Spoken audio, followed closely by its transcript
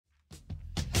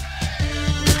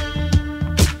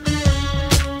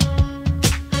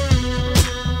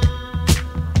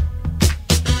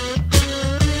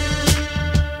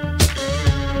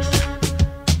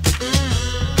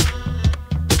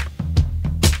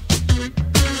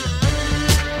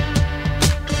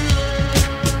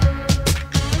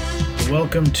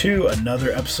welcome to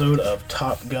another episode of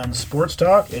Top Gun Sports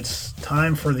Talk. It's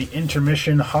time for the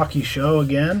Intermission hockey show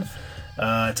again.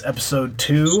 It's episode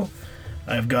 2.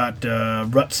 I've got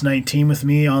Ruts19 with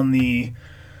me on the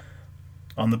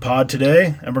pod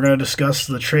today, and we're going to discuss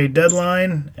the trade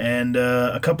deadline and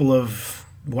a couple of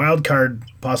wild card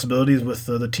possibilities with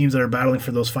the teams that are battling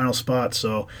for those final spots.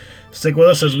 So stick with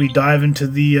us as we dive into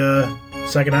the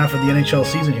second half of the NHL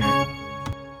season here.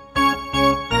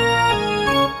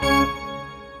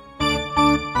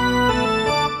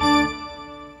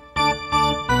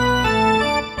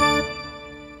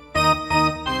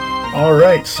 All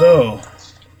right, so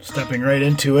stepping right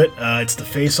into it, it's the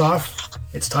face-off.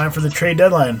 It's time for the trade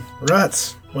deadline.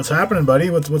 Ruts, what's happening, buddy?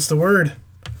 What's the word?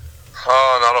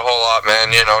 Oh, not a whole lot,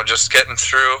 man. Just getting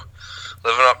through,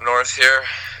 living up north here.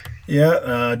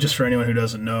 Yeah, just for anyone who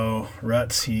doesn't know,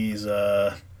 Ruts, he's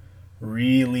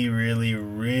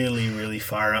really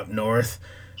far up north.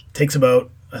 Takes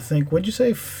about, I think, what'd you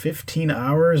say, 15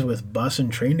 hours with bus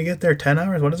and train to get there? 10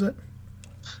 hours? What is it?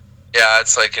 Yeah,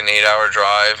 it's like an 8-hour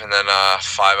drive and then a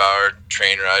 5-hour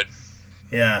train ride.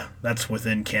 Yeah, that's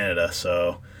within Canada,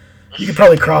 so you could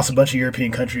probably cross a bunch of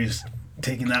European countries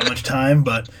taking that much time,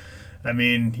 but I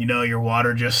mean, your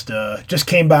water just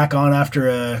came back on after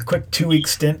a quick 2-week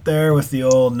stint there with the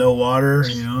old no water,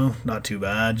 not too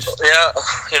bad. Yeah,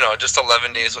 just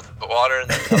 11 days with the water and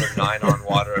then another 9 on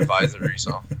water advisory,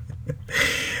 so.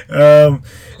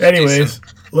 Anyways,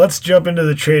 let's jump into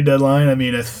the trade deadline. I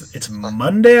mean, it's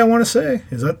Monday, I want to say.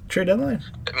 Is that trade deadline?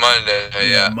 Monday,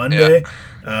 yeah. Monday.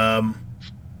 Yeah.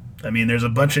 I mean, there's a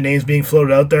bunch of names being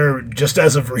floated out there just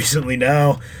as of recently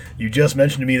now. You just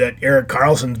mentioned to me that Erik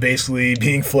Karlsson's basically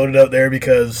being floated out there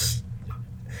because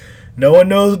no one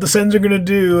knows what the Sens are going to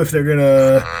do if they're going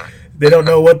to... They don't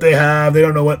know what they have. They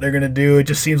don't know what they're going to do. It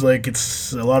just seems like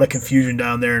it's a lot of confusion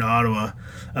down there in Ottawa.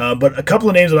 But a couple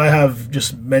of names that I have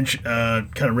just mentioned,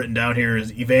 kind of written down here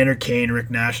is Evander Kane, Rick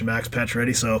Nash, and Max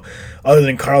Pacioretty. So other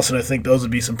than Karlsson, I think those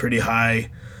would be some pretty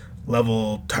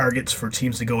high-level targets for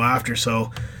teams to go after.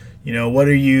 So, what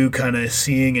are you kind of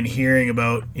seeing and hearing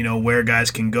about, where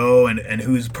guys can go and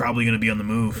who's probably going to be on the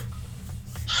move?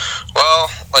 Well,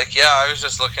 I was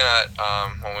just looking at,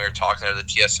 when we were talking there, the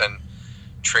TSN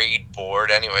trade board.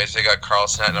 Anyways, they got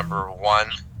Karlsson at number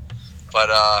 1.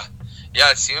 But,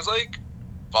 it seems like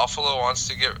Buffalo wants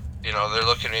to get, they're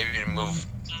looking maybe to move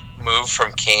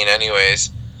from Kane anyways.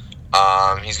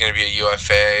 He's going to be a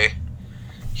UFA.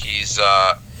 He's,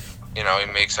 he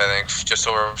makes, I think, just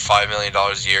over $5 million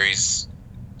a year. He's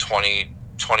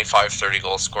 25, 30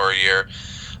 goal scorer a year.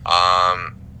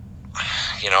 And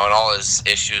all his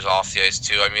issues off the ice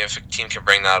too. I mean, if a team can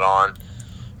bring that on,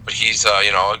 but he's,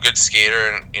 a good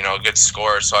skater and, a good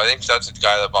scorer. So I think that's a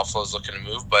guy that Buffalo's looking to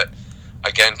move. But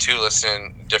again, too,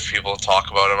 listening to different people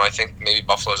talk about him, I think maybe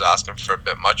Buffalo's asking for a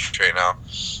bit much right now.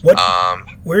 What?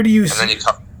 Where do you see?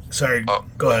 Sorry, go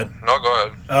ahead. No, go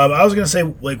ahead. I was gonna say,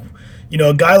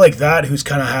 a guy like that who's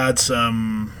kind of had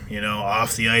some,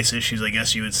 off the ice issues, I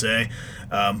guess you would say,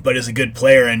 but is a good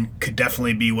player and could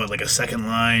definitely be a second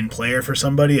line player for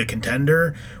somebody, a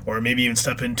contender, or maybe even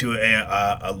step into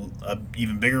a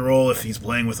even bigger role if he's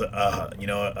playing with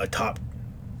a top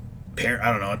pair.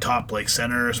 I don't know, a top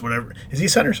center or whatever. Is he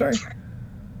center? Sorry.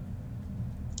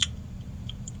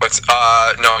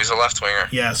 No, he's a left winger.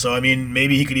 Yeah, so I mean,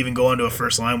 maybe he could even go onto a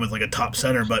first line with a top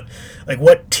center. But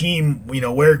what team,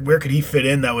 where could he fit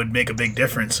in that would make a big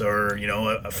difference? Or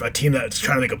a team that's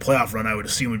trying to make a playoff run, I would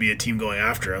assume would be a team going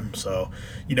after him. So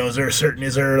is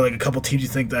there a couple teams you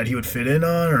think that he would fit in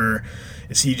on, or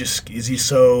is he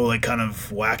so kind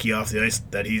of wacky off the ice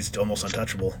that he's almost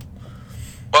untouchable?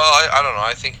 Well, I don't know.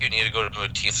 I think you need to go to a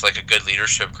team with a good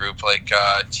leadership group,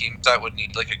 teams that would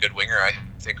need a good winger. I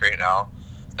think right now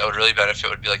that would really benefit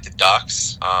would be the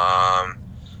Ducks.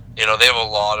 They have a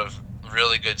lot of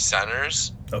really good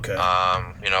centers. Okay.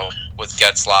 With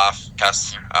Getzlaf,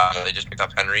 Kessler, they just picked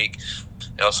up Henrique.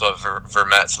 They also have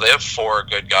Vermette, so they have 4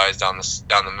 good guys down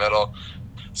the middle.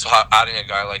 So adding a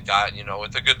guy like that,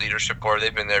 with a good leadership core,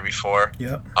 they've been there before.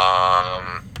 Yeah.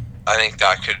 I think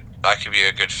that could be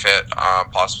a good fit,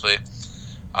 possibly.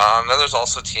 Then there's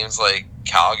also teams like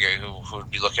Calgary who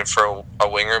would be looking for a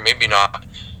winger, maybe not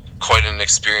quite an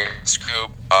experienced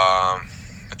group,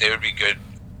 but they would be good.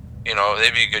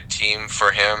 They'd be a good team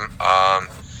for him.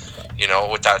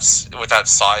 With that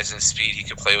size and speed, he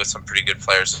could play with some pretty good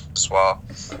players as well.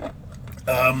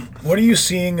 What are you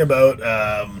seeing about?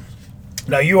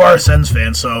 Now you are a Sens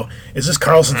fan, so is this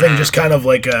Karlsson thing just kind of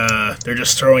they're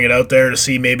just throwing it out there to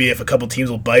see maybe if a couple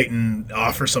teams will bite and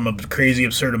offer some crazy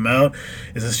absurd amount?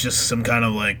 Is this just some kind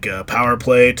of power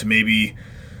play to maybe?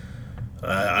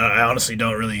 I honestly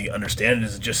don't really understand it.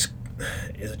 Is it just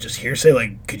is it just hearsay?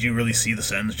 Like, could you really see the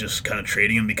Sens just kind of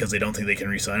trading him because they don't think they can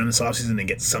re-sign him this offseason and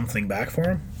get something back for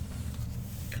him?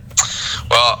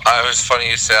 Well, I was funny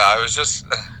you say that. I was just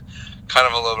kind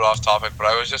of a little bit off topic, but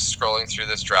I was just scrolling through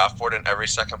this draft board, and every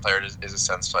second player is a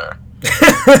Sens player.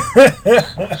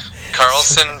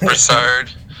 Carlson,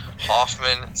 Broussard,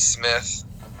 Hoffman, Smith,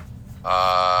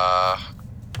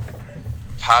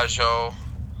 Pajot,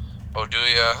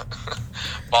 Oduya,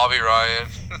 Bobby Ryan.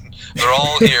 They're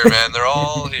all here, man. They're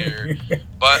all here.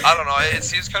 But I don't know. It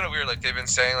seems kind of weird. Like they've been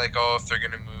saying, like, oh, if they're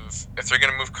gonna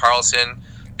move Carlson,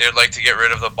 they'd like to get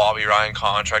rid of the Bobby Ryan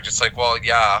contract. It's like, well,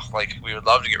 yeah, like we would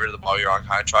love to get rid of the Bobby Ryan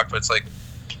contract, but it's like,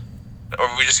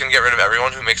 are we just gonna get rid of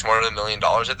everyone who makes more than $1 million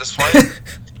at this point?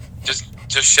 just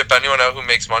ship anyone out who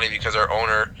makes money because our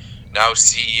owner, now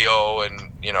CEO,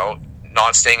 and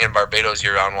not staying in Barbados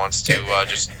year round, wants to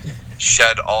just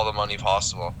shed all the money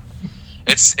possible.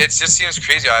 It just seems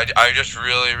crazy. I just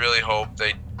really, really hope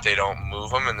they don't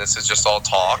move him, and this is just all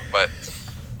talk. But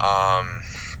I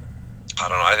don't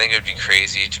know. I think it'd be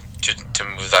crazy to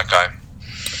move that guy.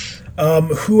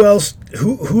 Who else?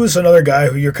 Who is another guy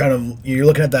who you're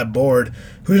looking at that board?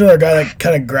 Who's another guy that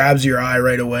kind of grabs your eye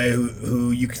right away?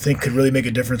 Who you think could really make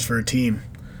a difference for a team?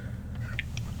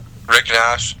 Rick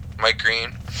Nash, Mike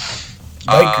Green.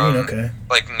 Mike Green, okay.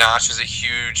 Like Nash is a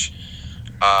huge,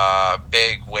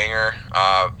 big winger.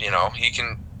 He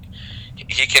can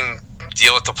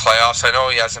deal with the playoffs. I know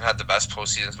he hasn't had the best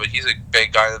postseasons, but he's a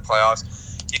big guy in the playoffs.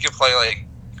 He can play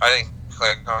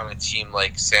on a team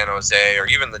like San Jose or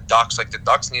even the Ducks. Like the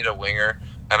Ducks need a winger,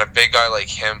 and a big guy like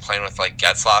him playing with like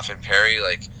Getzlaf and Perry,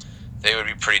 like they would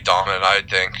be pretty dominant, I would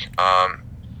think.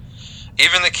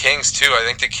 Even the Kings too. I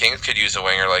think the Kings could use a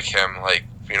winger like him. Like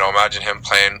imagine him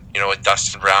playing with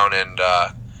Dustin Brown and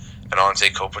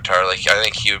Anze Kopitar. Like I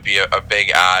think he would be a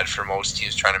big add for most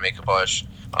teams trying to make a push.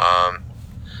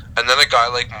 And then a guy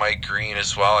like Mike Green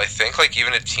as well. I think like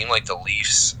even a team like the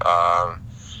Leafs,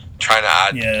 trying to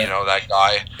add that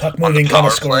guy puck moving kind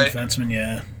of scoring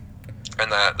defenseman,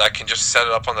 and that can just set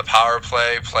it up on the power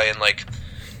play, playing like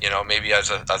maybe as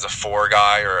a 4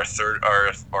 guy or a third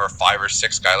or a 5 or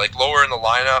 6 guy, like lower in the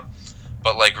lineup,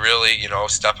 but like really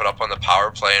step it up on the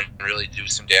power play and really do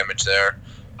some damage there.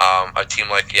 A team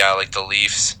like the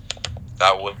Leafs,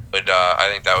 that would I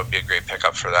think that would be a great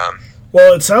pickup for them.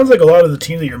 Well, it sounds like a lot of the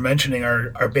teams that you're mentioning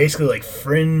are basically like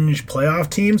fringe playoff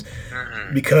teams,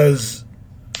 because,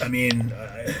 I mean,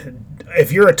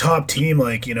 if you're a top team,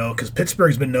 like, because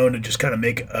Pittsburgh's been known to just kind of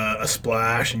make a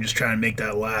splash and just try and make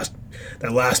that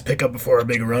last pickup before a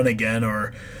big run again,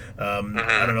 or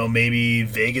I don't know, maybe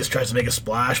Vegas tries to make a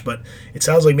splash, but it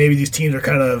sounds like maybe these teams are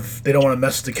they don't want to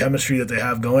mess with the chemistry that they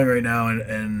have going right now,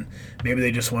 and maybe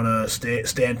they just want to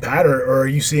stand pat, or are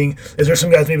you seeing, is there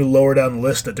some guys maybe lower down the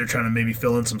list that they're trying to maybe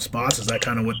fill in some spots? Is that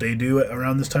kind of what they do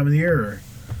around this time of the year, or?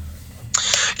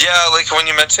 Yeah, like when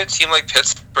you mention a team like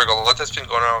Pittsburgh, a lot that's been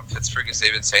going on with Pittsburgh is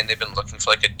they've been saying they've been looking for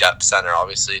like a depth center,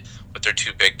 obviously, with their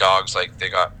 2 big dogs, like they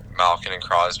got Malkin and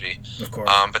Crosby. Of course.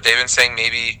 But they've been saying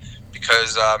maybe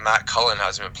because Matt Cullen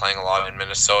hasn't been playing a lot in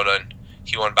Minnesota, and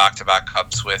he won back-to-back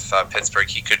cups with Pittsburgh,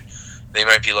 they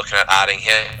might be looking at adding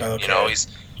him. Okay.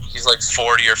 He's like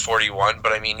 40 or 41,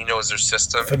 but I mean, he knows their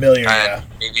system. Familiar, and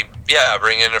maybe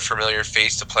bring in a familiar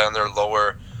face to play on their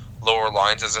lower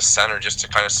lines as a center, just to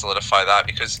kind of solidify that,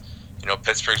 because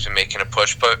Pittsburgh's been making a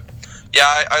push. But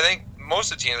I think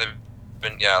most of the teams have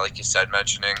been like you said,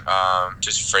 mentioning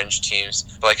just fringe teams.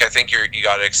 But like I think you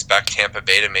got to expect Tampa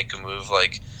Bay to make a move.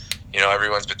 Like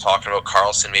everyone's been talking about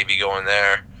Carlson maybe going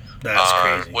there. That's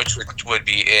crazy. Which would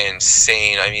be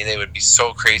insane. I mean, they would be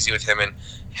so crazy with him and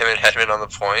Hedman on the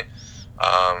point.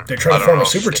 They're trying to form a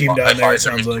super team down there, it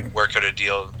sounds like. Work out a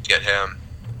deal to get him.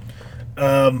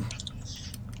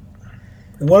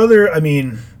 What other, I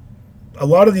mean, a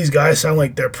lot of these guys sound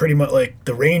like they're pretty much like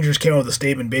the Rangers came out with a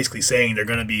statement basically saying they're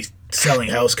going to be selling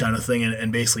house kind of thing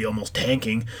and basically almost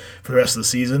tanking for the rest of the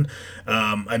season.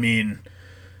 I mean,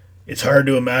 it's hard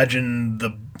to imagine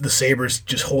the Sabres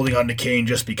just holding on to Kane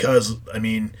just because. I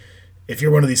mean, if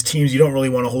you're one of these teams, you don't really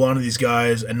want to hold on to these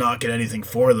guys and not get anything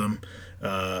for them.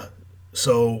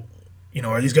 So,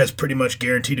 are these guys pretty much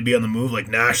guaranteed to be on the move? Like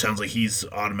Nash sounds like he's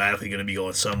automatically going to be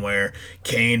going somewhere.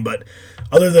 Kane, but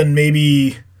other than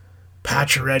maybe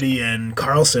Pacioretty and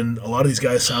Carlson, a lot of these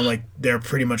guys sound like they're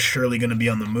pretty much surely going to be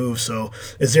on the move. So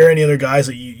is there any other guys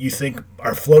that you think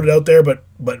are floated out there but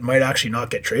might actually not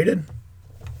get traded?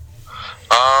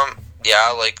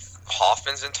 Like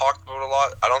Hoffman's been talked about a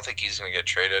lot. I don't think he's going to get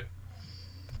traded.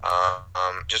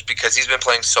 Just because he's been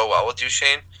playing so well with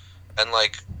Duchesne, and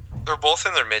like they're both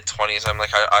in their mid-20s. I'm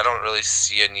like, I don't really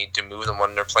see a need to move them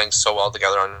when they're playing so well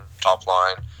together on the top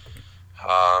line.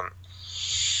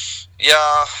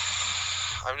 Yeah,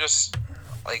 I'm just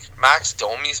like Max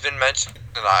Domi's been mentioned,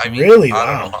 and I mean, Really? I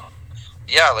Wow. don't know.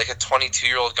 Yeah, like a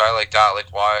 22-year-old guy like that, like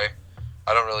why?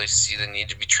 I don't really see the need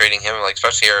to be trading him, like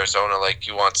especially Arizona. Like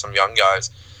you want some young guys,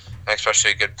 and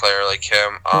especially a good player like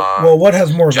him. Well, what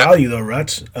has more Jet- value though,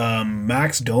 Ruts?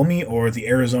 Max Domi or the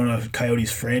Arizona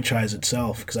Coyotes franchise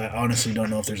itself? Because I honestly don't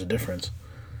know if there's a difference.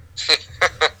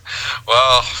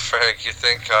 well, Frank, you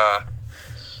think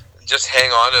just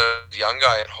hang on to the young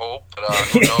guy and hope, but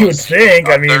who You would knows? think.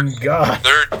 I Their mean, God.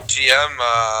 their GM,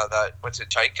 that what's it,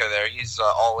 Chaika there? He's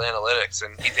all analytics,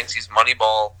 and he thinks he's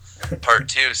Moneyball part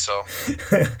two. So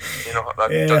that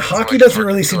Yeah, doesn't seem hockey like it's doesn't working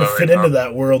really too seem to well right fit now. into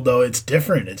that world, though. It's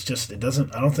different. It's just it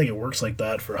doesn't. I don't think it works like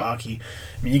that for hockey.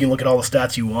 I mean, you can look at all the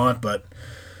stats you want, but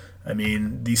I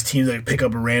mean, these teams that pick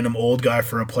up a random old guy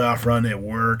for a playoff run, it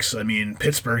works. I mean,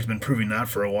 Pittsburgh's been proving that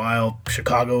for a while.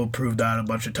 Chicago proved that a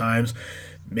bunch of times.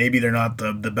 Maybe they're not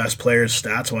the best players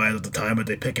stats wise at the time, but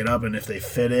they pick it up, and if they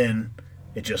fit in,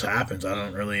 it just happens. I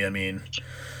don't really. I mean,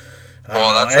 I don't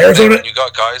Well, know. that's the thing Arizona. when you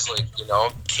got guys like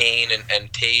Kane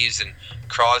and Taves and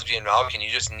Crosby and Malkin. You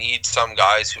just need some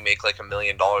guys who make like $1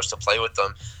 million to play with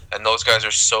them, and those guys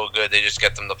are so good. They just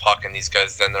get them the puck, and these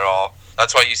guys then they're all.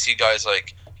 That's why you see guys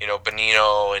like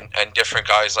Bonino and different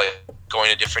guys like going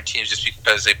to different teams just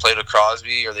because they played with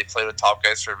Crosby or they played with top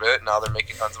guys for a bit. Now they're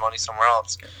making tons of money somewhere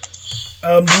else.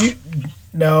 Do you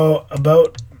now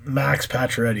about Max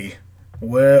Pacioretty?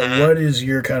 What is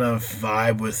your kind of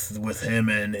vibe with him,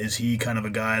 and is he kind of a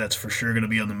guy that's for sure going to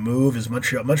be on the move? Is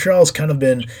Montreal's kind of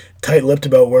been tight-lipped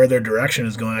about where their direction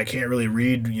is going? I can't really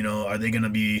read. Are they going to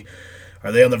be?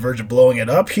 Are they on the verge of blowing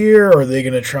it up here, or are they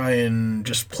going to try and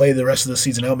just play the rest of the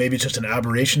season out? Maybe it's just an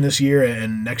aberration this year,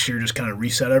 and next year just kind of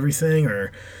reset everything.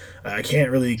 Or I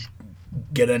can't really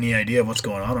get any idea of what's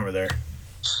going on over there.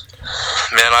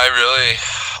 Man,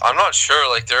 I'm not sure.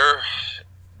 Like they're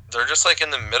just like in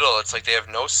the middle. It's like they have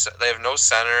no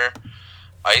center.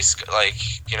 Ice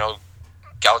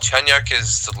Galchenyuk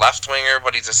is the left winger,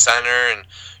 but he's a center, and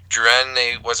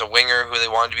Drouin was a winger who they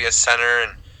wanted to be a center,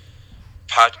 and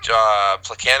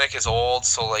Plekanec is old,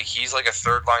 so like he's like a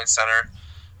third line center.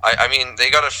 I mean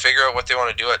they got to figure out what they want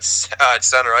to do at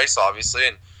center ice, obviously,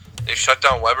 and they shut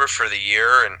down Weber for the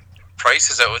year, and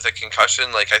Price is out with a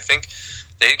concussion. Like I think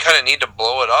they kind of need to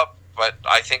blow it up, but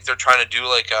I think they're trying to do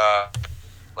like a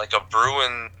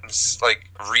Bruins like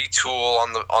retool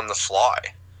on the fly.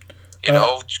 Kind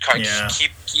Yeah. of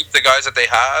keep the guys that they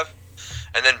have,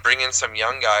 and then bring in some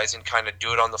young guys and kind of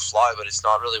do it on the fly. But it's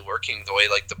not really working the way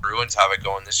like the Bruins have it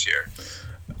going this year.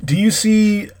 Do you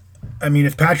see? I mean,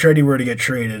 if Pacioretty were to get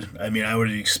traded, I mean, I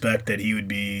would expect that he would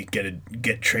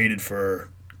get traded for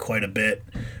quite a bit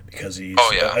because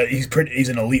he's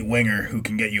an elite winger who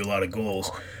can get you a lot of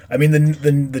goals. I mean,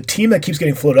 the team that keeps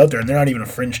getting floated out there, and they're not even a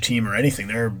fringe team or anything.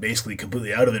 They're basically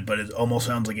completely out of it. But it almost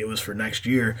sounds like it was for next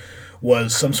year.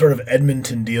 Was some sort of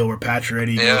Edmonton deal where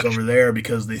Pacioretty goes over there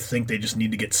because they think they just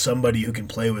need to get somebody who can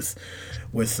play with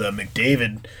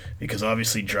McDavid, because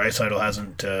obviously Draisaitl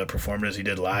hasn't performed as he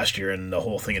did last year, and the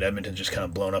whole thing at Edmonton's just kind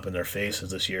of blown up in their faces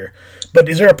this year. But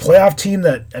is there a playoff team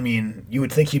that, I mean, you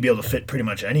would think he'd be able to fit pretty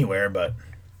much anywhere, but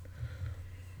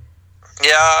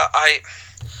Yeah,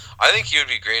 I think he would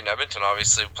be great in Edmonton.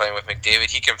 Obviously, playing with McDavid,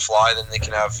 he can fly. Then they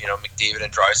can have McDavid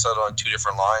and Draisaitl on two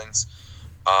different lines.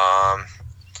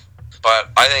 But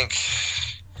I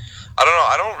don't know.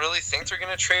 I don't really think they're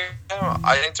going to trade him.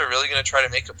 I think they're really going to try to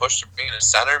make a push to bring in a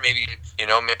center. Maybe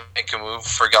make a move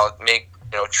for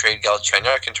trade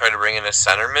Galchenyuk and try to bring in a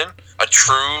centerman, a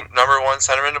true number one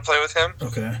centerman to play with him.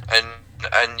 okay. And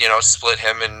split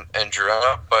him and Drouin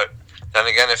up. But then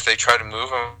again, if they try to move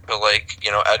him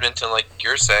to Edmonton, like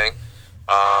you're saying,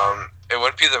 it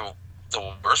wouldn't be the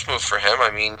worst move for him.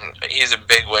 I mean, he's a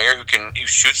big winger who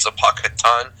shoots the puck a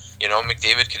ton.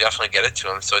 McDavid could definitely get it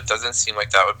to him, so it doesn't seem like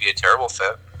that would be a terrible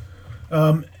fit.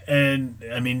 And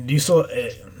I mean, do you still,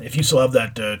 if you still have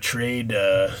that trade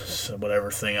whatever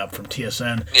thing up from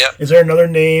TSN, is there another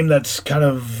name that's kind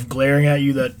of glaring at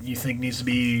you that you think needs to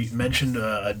be mentioned?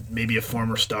 Maybe a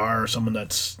former star or someone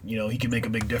that's he can make a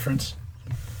big difference.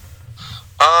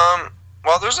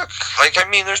 Well, there's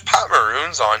Pat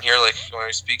Maroon's on here. Like when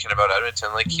we're speaking about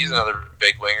Edmonton, like he's another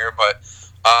big winger, but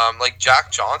like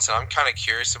Jack Johnson, I'm kind of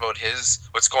curious about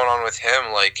what's going on with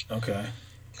him. Like, okay,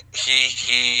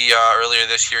 he earlier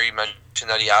this year he mentioned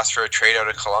that he asked for a trade out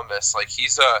of Columbus. Like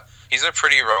he's a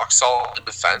pretty rock solid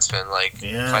defenseman. Like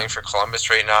playing for Columbus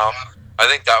right now, I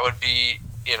think that would be.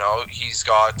 He's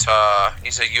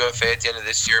a UFA at the end of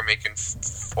this year, making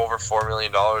over $4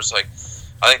 million. Like,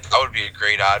 I think that would be a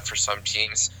great ad for some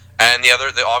teams. And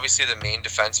obviously the main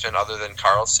defenseman other than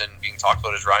Carlson being talked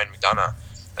about is Ryan McDonough.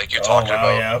 Like you're Oh talking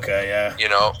wow, about, yeah, okay,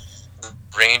 yeah.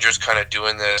 Rangers kind of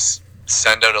doing this,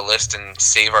 send out a list and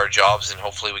save our jobs, and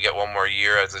hopefully we get one more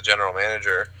year as a general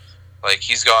manager. Like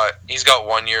he's got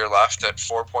 1 year left at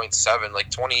 4.7, like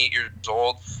 28 years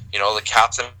old. The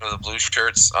captain of the Blue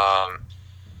Shirts. I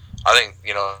think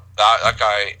that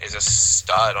guy is a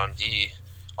stud on D.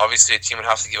 Obviously, a team would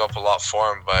have to give up a lot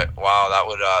for him, but wow,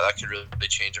 that could really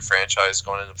change a franchise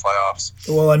going into the playoffs.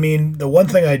 Well, I mean, the one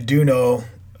thing I do know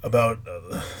about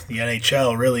the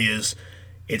NHL really is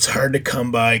it's hard to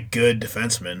come by good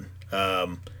defensemen.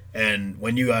 And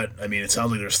when you got, I mean, it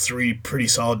sounds like there's 3 pretty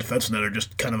solid defensemen that are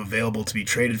just kind of available to be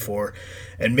traded for,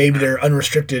 and maybe they're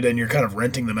unrestricted and you're kind of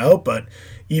renting them out. But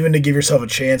even to give yourself a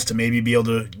chance to maybe be able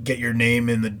to get your name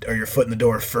or your foot in the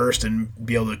door first and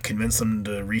be able to convince them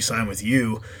to re-sign with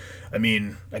you. I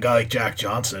mean, a guy like Jack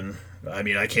Johnson. I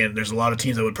mean, I can't. There's a lot of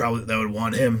teams that would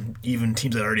want him. Even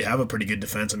teams that already have a pretty good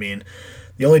defense. I mean,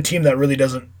 the only team that really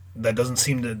doesn't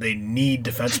seem that they need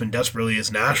defensemen desperately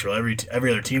is Nashville.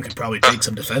 Every other team could probably take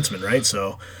some defensemen, right?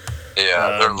 So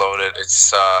yeah, they're loaded.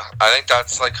 It's I think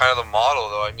that's like kind of the model,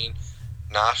 though. I mean,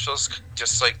 Nashville's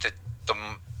just like the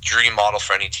dream model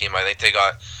for any team. I think they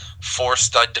got 4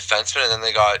 stud defensemen, and then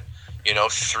they got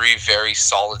 3 very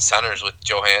solid centers with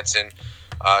Johansson,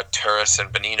 Turris,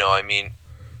 and Bonino. I mean,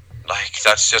 like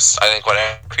that's just I think what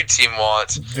every team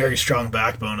wants. Very strong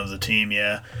backbone of the team,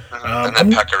 yeah. And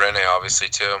then Pecorine, obviously,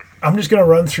 too. I'm just going to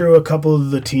run through a couple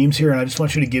of the teams here, and I just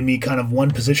want you to give me kind of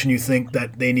one position you think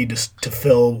that they need to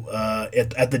fill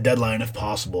at the deadline, if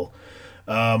possible.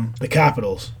 The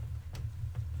Capitals.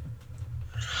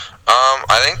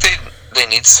 I think they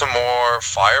need some more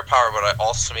firepower, but I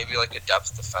also maybe like a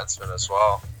depth defenseman as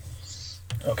well.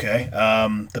 Okay.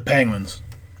 The Penguins.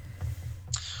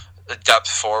 The depth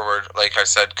forward, like I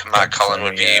said, Matt Cullen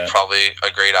would be probably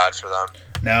a great add for them.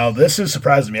 Now, this is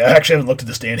surprising me. I actually haven't looked at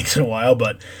the standings in a while,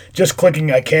 but just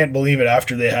clicking, I can't believe it.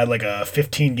 After they had like a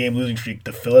 15-game losing streak,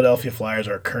 the Philadelphia Flyers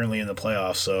are currently in the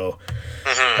playoffs, so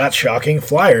that's shocking.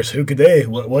 Flyers, who could they?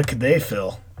 What could they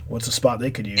fill? What's a spot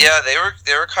they could use? Yeah, they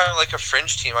were kind of like a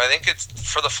fringe team. I think it's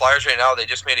for the Flyers right now. They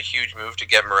just made a huge move to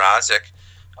get Mrazek,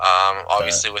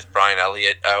 obviously with Brian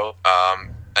Elliott out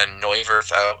and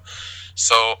Neuwirth out.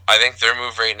 So I think their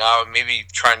move right now, maybe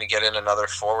trying to get in another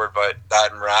forward, but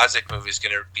that Mrazek move is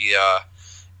going to be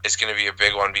a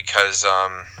big one because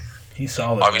he's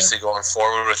solid. Obviously, going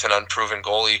forward with an unproven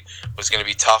goalie was going to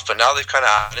be tough. But now they've kind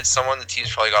of added someone. The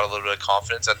team's probably got a little bit of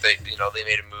confidence that they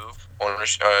made a move.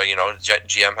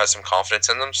 GM has some confidence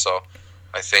in them, so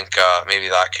I think maybe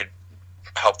that could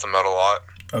help them out a lot.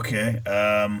 Okay.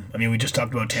 I mean, we just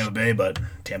talked about Tampa Bay, but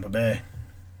Tampa Bay.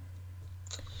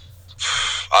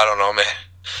 I don't know, man.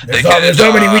 There's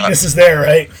so many weaknesses there,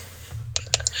 right?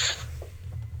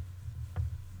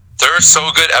 They're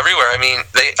so good everywhere. I mean,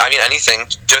 anything.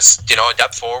 Just a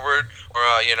depth forward or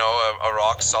a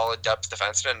rock solid depth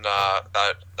defenseman.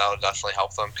 That would definitely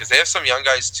help them because they have some young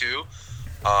guys too.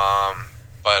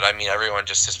 But I mean, everyone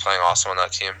just is playing awesome on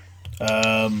that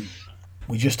team.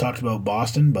 We just talked about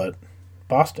Boston, but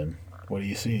Boston, what do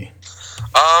you see?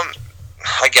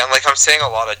 Again, like I'm saying, a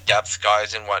lot of depth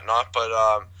guys and whatnot, but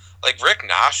like Rick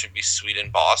Nash would be sweet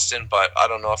in Boston, but I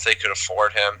don't know if they could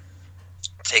afford him,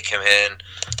 take him in.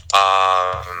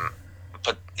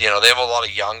 But they have a lot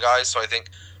of young guys, so I think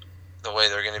the way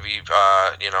they're going to be,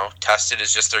 tested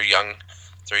is just their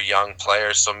young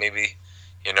players. So maybe,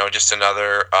 just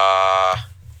another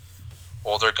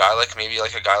older guy, like maybe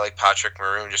like a guy like Patrick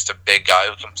Maroon, just a big guy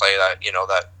who can play that,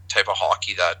 that type of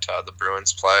hockey that the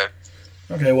Bruins play.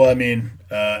 Okay, well, I mean,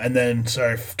 and then,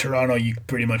 sorry, Toronto, you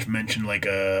pretty much mentioned like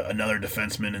another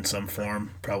defenseman in some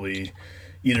form, probably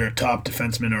either a top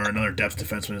defenseman or another depth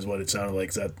defenseman is what it sounded like.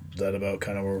 Is that about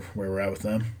kind of where we're at with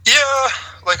them? Yeah,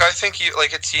 like I think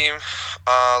like a team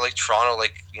like Toronto,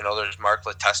 like there's Mark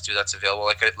Letestu that's available,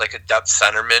 like a depth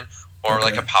centerman or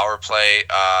like a power play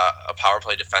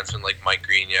defenseman like Mike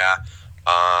Green. Yeah,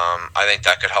 I think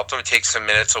that could help them take some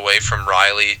minutes away from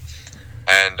Riley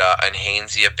and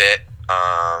Hainsey a bit.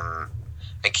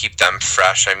 And keep them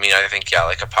fresh. I mean, I think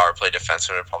like a power play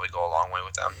defenseman would probably go a long way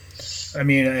with them. I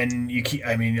mean, and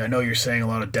I know you're saying a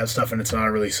lot of depth stuff, and it's not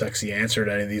a really sexy answer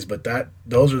to any of these, but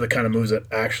those are the kind of moves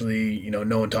that actually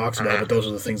no one talks about. But those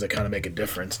are the things that kind of make a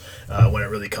difference when it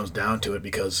really comes down to it.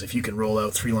 Because if you can roll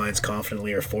out 3 lines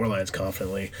confidently or 4 lines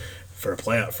confidently for a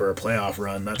playoff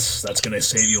run, that's going to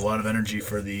save you a lot of energy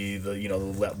for the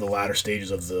latter stages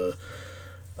of the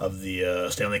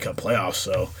Stanley Cup playoffs.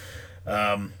 So.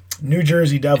 New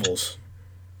Jersey Devils.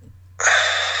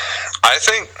 I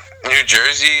think New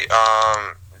Jersey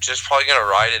just probably going to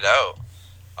ride it out.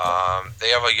 They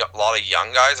have a lot of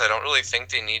young guys. I don't really think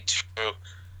they need to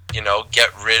get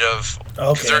rid of,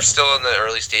 because they're still in the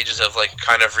early stages of like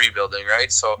kind of rebuilding,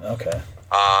 right? So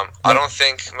I don't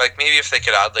think, like, maybe if they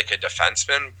could add like a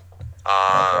defenseman,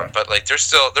 but like they're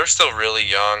still really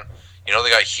young. They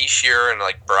got Heishier and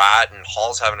like Bratt, and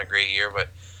Hall's having a great year, but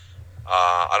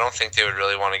I don't think they would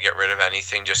really want to get rid of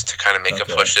anything just to kind of make a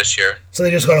push this year. So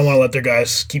they just kind of want to let their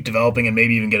guys keep developing and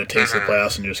maybe even get a taste of the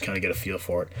playoffs and just kind of get a feel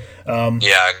for it.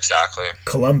 Yeah, exactly.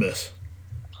 Columbus.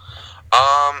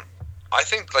 I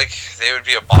think like they would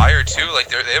be a buyer too. Like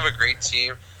they have a great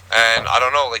team, and I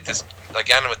don't know, like this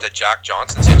again with the Jack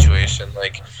Johnson situation,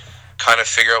 like kind of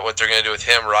figure out what they're gonna do with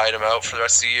him, ride him out for the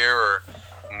rest of the year, or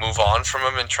move on from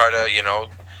him and try to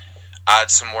add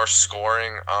some more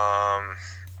scoring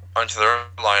onto their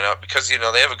lineup, because they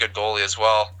have a good goalie as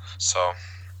well. So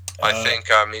I think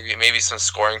maybe some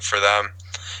scoring for them.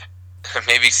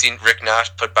 Maybe seen Rick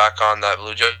Nash put back on that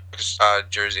Blue Jays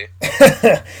jersey.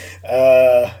 That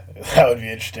would be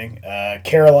interesting.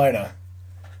 Carolina.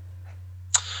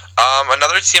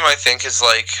 Another team I think is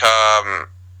like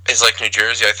New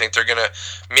Jersey. I think they're gonna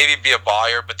maybe be a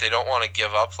buyer, but they don't want to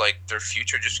give up like their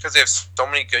future just because they have so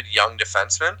many good young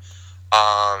defensemen.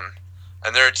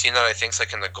 And they're a team that I think is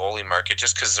like in the goalie market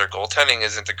just because their goaltending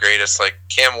isn't the greatest. Like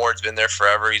Cam Ward's been there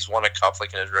forever. He's won a cup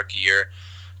like in his rookie year.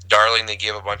 Darling, they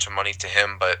gave a bunch of money to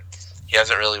him, but he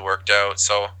hasn't really worked out.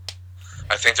 So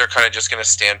I think they're kind of just going to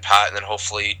stand pat and then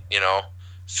hopefully,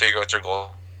 figure out their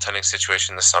goaltending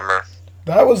situation this summer.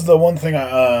 That was the one thing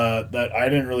that I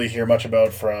didn't really hear much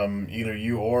about from either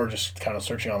you or just kind of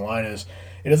searching online is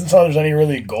it doesn't sound like there's any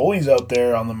really goalies out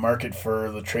there on the market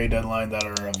for the trade deadline that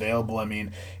are available. I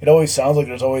mean, it always sounds like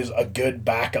there's always a good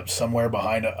backup somewhere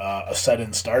behind a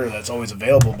set-in starter that's always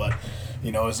available, but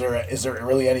is there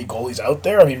really any goalies out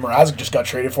there? I mean, Mrazek just got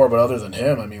traded for, but other than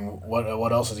him, I mean,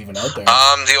 what else is even out there?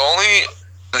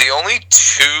 The only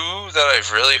two that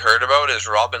I've really heard about is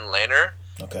Robin Lehner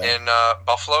in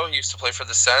Buffalo. He used to play for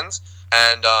the Sens,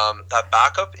 and that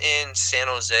backup in San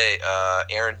Jose,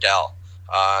 Aaron Dell.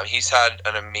 He's had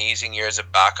an amazing year as a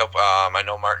backup. I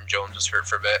know Martin Jones was hurt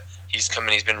for a bit. He's come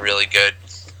in. He's been really good,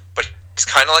 but he's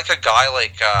kind of like a guy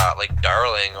like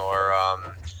Darling or.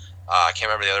 I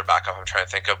can't remember the other backup I'm trying to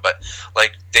think of, but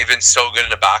like they've been so good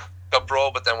in a backup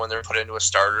role, but then when they're put into a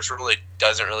starter's role, it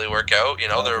doesn't really work out.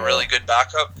 They're a really good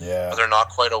backup, but they're not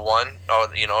quite a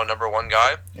number one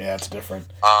guy. Yeah, it's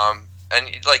different. And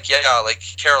like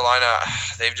Carolina,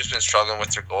 they've just been struggling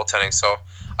with their goaltending, so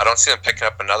I don't see them picking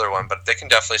up another one, but they can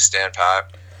definitely stand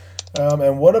pat.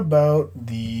 And what about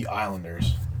the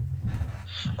Islanders?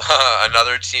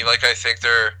 Another team, like I think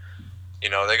they're.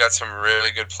 They got some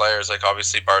really good players. Like,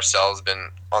 obviously, Barzal's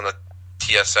been on the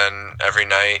TSN every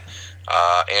night.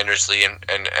 Anders Lee and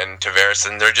Tavares.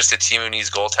 And they're just a team who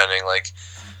needs goaltending. Like,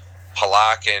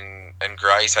 Halak and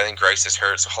Greiss. I think Greiss is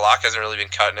hurt. So, Halak hasn't really been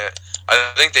cutting it.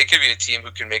 I think they could be a team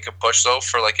who can make a push, though,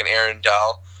 for, like, an Aaron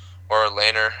Dell or a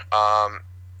Lehner.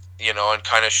 And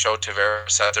kind of show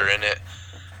Tavares that they're in it.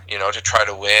 To try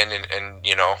to win and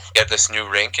get this new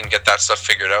rink and get that stuff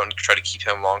figured out and try to keep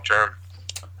him long term.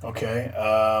 Okay,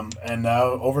 and now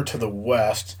over to the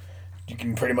West. You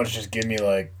can pretty much just give me,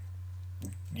 like,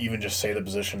 even just say the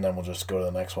position, then we'll just go to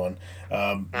the next one.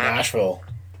 Nashville.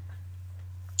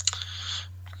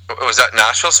 Was that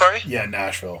Nashville, sorry? Yeah,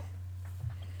 Nashville.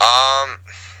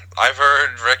 I've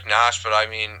heard Rick Nash, but I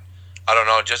mean, I don't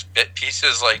know, just bit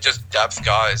pieces, like, just depth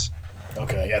guys.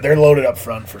 Okay, yeah, they're loaded up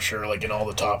front for sure, like, in all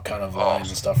the top kind of lines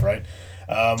and stuff, right?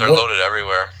 They're loaded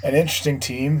everywhere. An interesting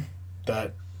team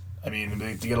that... I mean,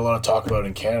 they get a lot of talk about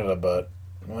in Canada, but,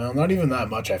 well, not even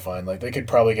that much, I find. Like, they could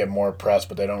probably get more press,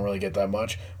 but they don't really get that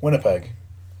much. Winnipeg.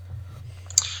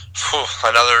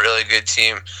 Another really good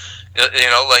team.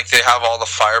 Like, they have all the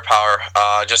firepower.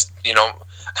 I'm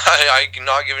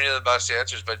not giving you the best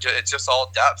answers, but it's just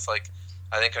all depth. Like,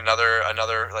 I think another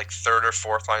like, third or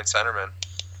fourth line centerman.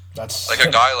 That's... Like, a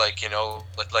guy like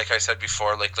I said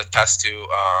before, like Letestu,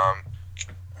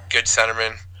 good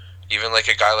centerman. Even like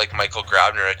a guy like Michael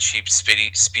Grabner, a cheap,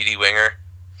 speedy winger.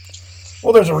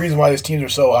 Well, there's a reason why these teams are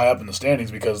so high up in the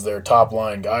standings because their top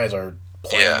line guys are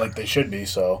playing like they should be,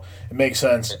 so it makes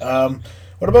sense.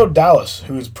 What about Dallas,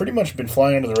 who's pretty much been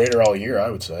flying under the radar all year,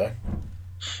 I would say?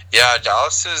 Yeah,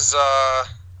 Dallas is, I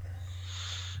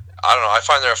don't know, I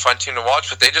find they're a fun team to watch,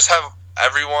 but they just have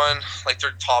everyone, like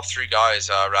their top three guys,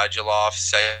 Radulov,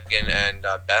 Sagan, and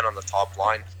Ben on the top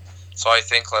line. So I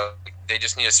think like they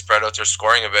just need to spread out their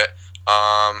scoring a bit.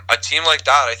 A team like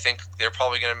that, I think they're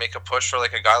probably going to make a push for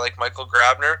like a guy like Michael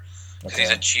Grabner because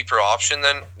he's a cheaper option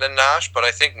than Nash. But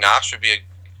I think Nash would be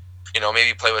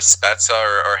maybe play with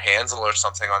Spezza or Hansel or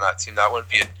something on that team. That wouldn't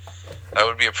be That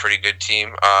would be a pretty good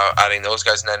team. Adding those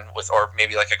guys, and then or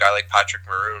maybe like a guy like Patrick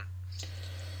Maroon.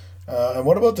 And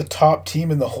what about the top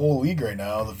team in the whole league right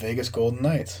now, the Vegas Golden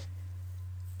Knights?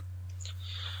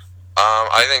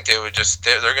 I think they would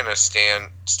they're going to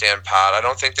stand pat. I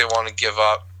don't think they want to give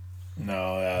up.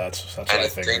 No, yeah, that's what I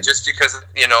figured. Just because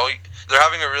they're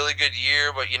having a really good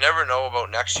year, but you never know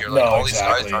about next year. Like these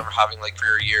guys are having like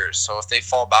career years, so if they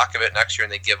fall back a bit next year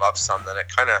and they give up some, then it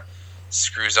kind of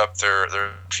screws up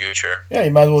their future. Yeah,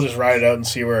 you might as well just ride it out and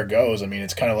see where it goes. I mean,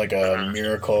 it's kind of like a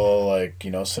miracle, like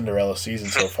Cinderella season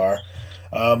so far.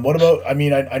 What about? I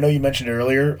mean, I know you mentioned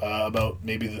earlier about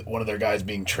maybe one of their guys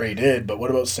being traded, but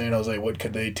what about San Jose? What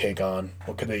could they take on?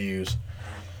 What could they use?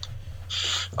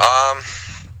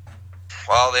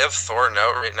 Well, they have Thornton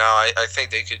out right now. I think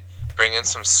they could bring in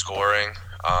some scoring.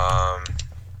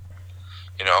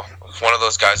 One of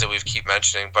those guys that we keep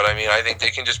mentioning. But I mean, I think they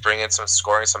can just bring in some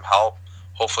scoring, some help.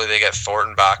 Hopefully, they get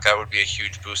Thornton back. That would be a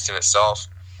huge boost in itself.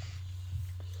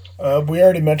 We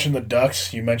already mentioned the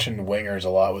Ducks. You mentioned wingers a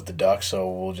lot with the Ducks, so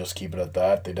we'll just keep it at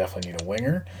that. They definitely need a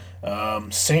winger.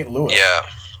 St. Louis. Yeah.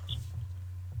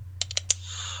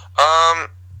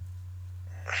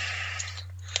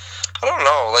 I don't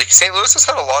know. Like St. Louis has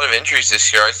had a lot of injuries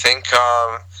this year. I think,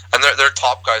 and their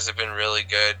top guys have been really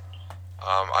good.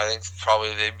 I think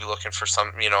probably they'd be looking for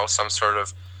some sort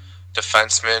of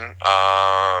defenseman,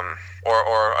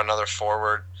 or another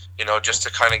forward. Just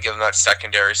to kind of give them that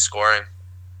secondary scoring.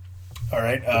 All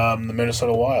right, the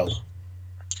Minnesota Wild.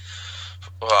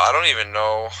 Well, I don't even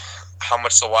know how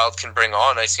much the Wild can bring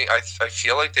on. I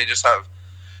feel like they just have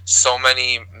so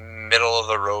many middle of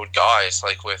the road guys,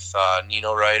 like with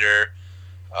Nino Ryder,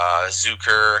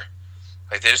 Zucker.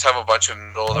 Like they just have a bunch of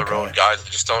middle of the road guys.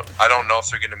 I don't know if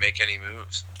they're going to make any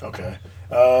moves. Okay.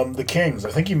 The Kings.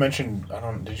 I think you mentioned.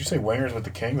 Did you say wingers with the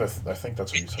Kings? I think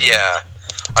that's what you said. Yeah,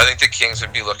 I think the Kings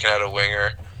would be looking at a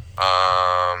winger.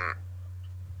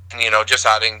 Just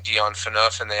adding Dion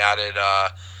Phaneuf, and they added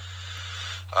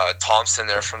Thompson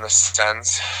there from the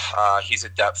Sens. He's a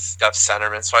depth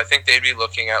centerman, so I think they'd be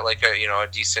looking at like a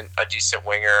decent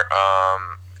winger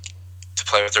to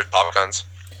play with their top guns.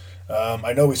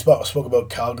 I know we spoke about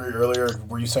Calgary earlier.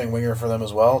 Were you saying winger for them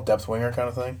as well, depth winger kind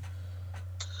of thing?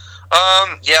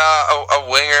 Yeah, a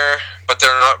winger, but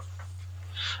they're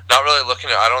not really looking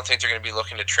to. I don't think they're going to be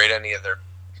looking to trade any of their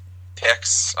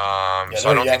picks. So I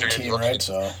don't think they're going to be looking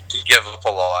to give up a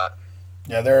lot.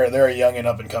 Yeah, they're a young and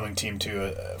up and coming team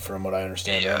too, from what I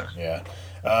understand. Yeah. Right?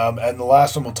 Yeah. And the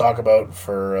last one we'll talk about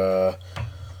for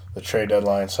the trade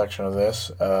deadline section of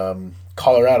this,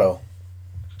 Colorado.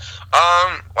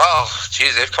 Well,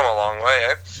 geez, they've come a long way.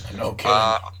 Eh? No kidding.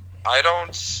 I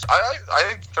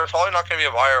think they're probably not going to be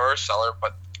a buyer or a seller,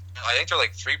 but I think they're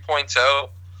like 3 points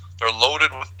out. They're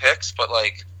loaded with picks, but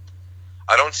like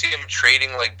I don't see them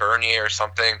trading like Bernier or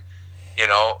something.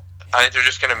 I think they're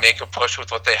just going to make a push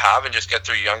with what they have and just get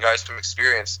their young guys some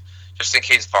experience, just in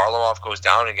case Varlamov goes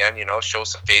down again. Show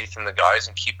some faith in the guys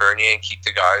and keep Bernier and keep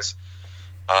the guys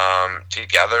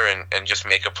together and just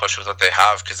make a push with what they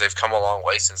have because they've come a long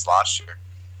way since last year.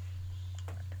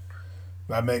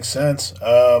 That makes sense.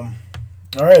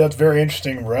 All right, that's very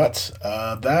interesting, Ruts.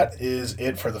 That is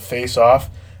it for the face-off.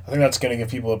 I think that's going to give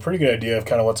people a pretty good idea of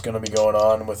kind of what's going to be going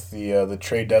on with the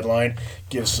trade deadline.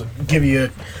 Give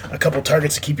you a couple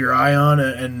targets to keep your eye on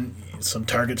and some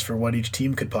targets for what each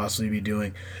team could possibly be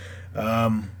doing.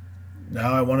 Now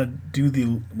I want to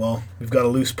do we've got a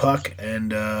loose puck,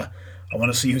 and I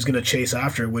want to see who's going to chase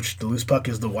after it, which the loose puck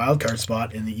is the wild card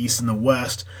spot in the East and the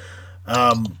West.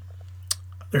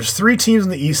 There's 3 teams in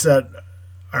the East that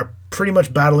are pretty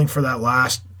much battling for that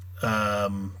last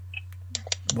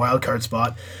wild card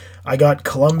spot. I got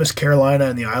Columbus, Carolina,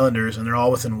 and the Islanders, and they're all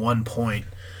within 1 point.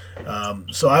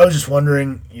 So I was just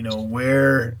wondering,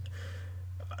 where,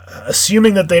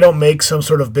 assuming that they don't make some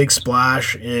sort of big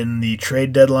splash in the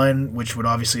trade deadline, which would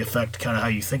obviously affect kind of how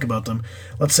you think about them.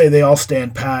 Let's say they all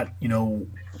stand pat. Who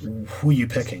are you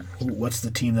picking? What's the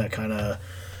team that kind of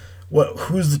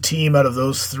who's the team out of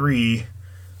those 3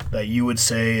 that you would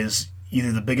say is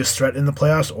either the biggest threat in the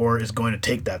playoffs or is going to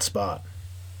take that spot?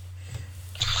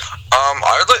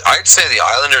 I'd say the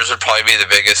Islanders would probably be the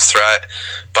biggest threat,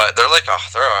 but they're like I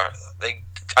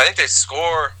think they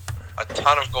score a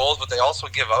ton of goals, but they also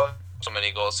give up so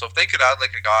many goals. So if they could add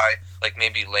like a guy like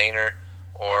maybe Lehner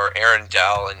or Aaron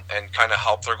Dell and kind of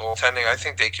help their goaltending, I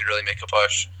think they could really make a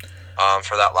push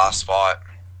for that last spot.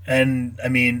 And I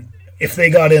mean, if they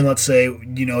got in, let's say,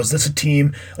 is this a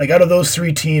team, like out of those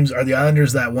 3 teams, are the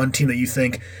Islanders that one team that you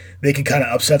think they can kind of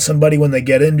upset somebody when they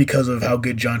get in because of how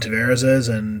good John Tavares is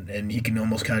and he can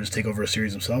almost kind of just take over a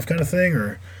series himself kind of thing?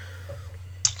 Or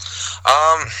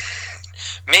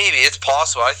maybe it's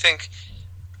possible. I think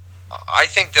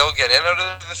they'll get in out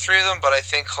of the three of them, but I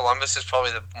think Columbus is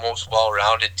probably the most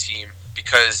well-rounded team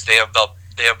because they have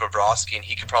Bobrovsky, and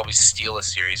he could probably steal a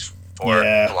series for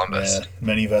Columbus. Yeah,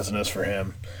 many Vezinas for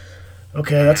him.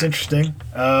 Okay, that's interesting.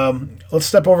 Let's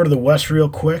step over to the West real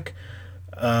quick.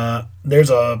 There's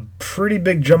a pretty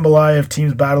big jambalaya of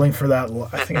teams battling for that.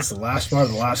 I think it's the last spot or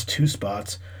the last two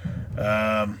spots.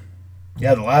 The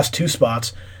last two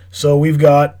spots. So we've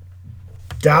got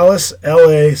Dallas,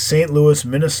 LA, St. Louis,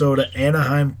 Minnesota,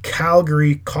 Anaheim,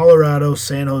 Calgary, Colorado,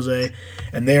 San Jose,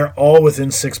 and they are all within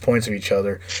 6 points of each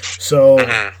other. So,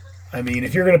 I mean,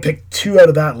 if you're going to pick two out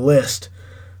of that list,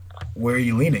 where are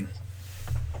you leaning?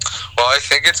 Well, I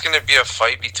think it's going to be a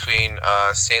fight between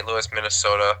St. Louis,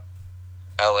 Minnesota,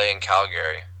 LA, and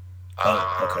Calgary.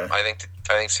 Okay. I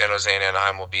think San Jose and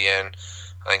Anaheim will be in.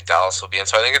 I think Dallas will be in.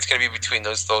 So I think it's going to be between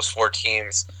those four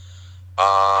teams.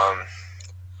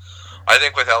 I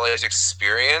think with LA's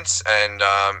experience and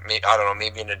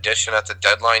maybe an addition at the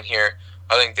deadline here,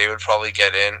 I think they would probably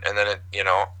get in. And then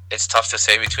it's tough to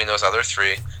say between those other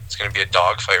three. It's going to be a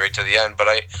dogfight right to the end. But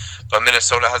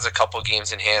Minnesota has a couple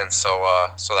games in hand, so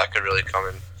that could really come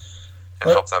in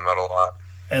and help them out a lot.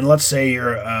 And let's say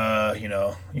you're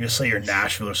you're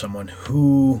Nashville or someone.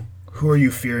 Who are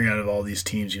you fearing out of all these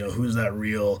teams? Who's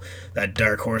that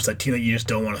dark horse, that team that you just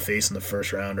don't want to face in the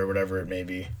first round or whatever it may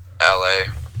be? LA,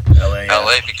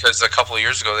 because a couple of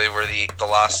years ago they were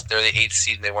they're the 8th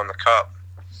seed and they won the cup.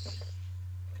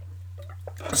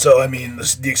 So I mean,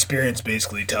 the experience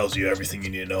basically tells you everything you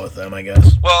need to know with them, I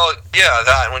guess. Well, yeah,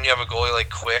 that when you have a goalie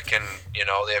like Quick and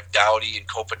they have Doughty and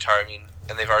Kopitar,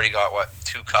 and they've already got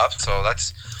 2 cups, so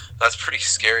that's pretty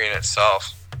scary in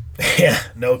itself. Yeah,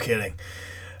 no kidding.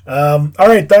 All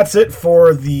right, that's it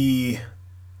for the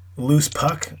loose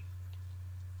puck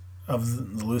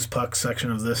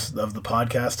section of the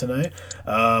podcast tonight.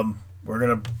 We're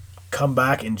gonna come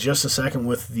back in just a second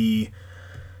with the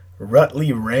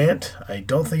Rutley Rant. I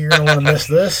don't think you're gonna want to miss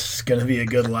this. It's gonna be a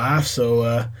good laugh.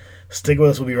 So stick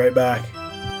with us. We'll be right back.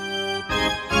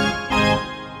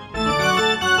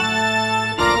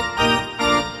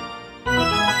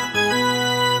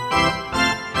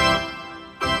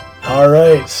 All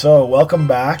right, so welcome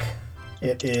back.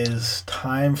 It is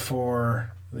time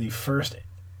for the first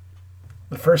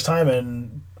time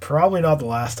and probably not the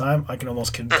last time. I can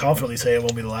almost confidently say it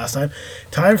won't be the last time.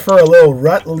 Time for a little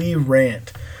Rutley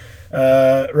Rant.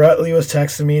 Rutley was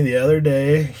texting me the other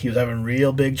day. He was having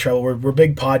real big trouble. We're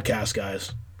big podcast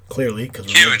guys, clearly.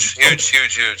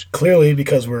 Huge. Clearly,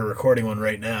 because we're recording one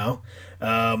right now.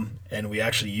 And we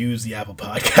actually use the Apple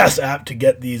Podcast app to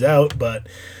get these out, but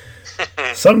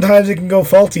sometimes it can go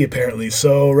faulty, apparently.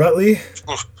 So, Rutley,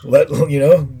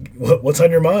 what's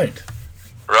on your mind?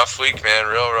 Rough week, man.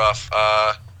 Real rough.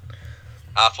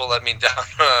 Apple let me down.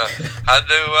 Had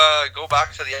to go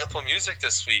back to the Apple Music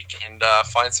this week and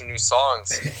find some new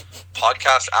songs.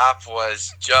 Podcast app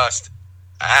was just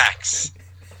axe.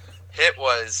 It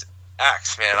was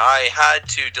axe, man. I had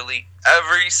to delete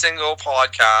every single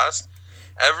podcast,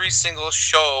 every single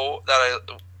show that I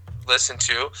listened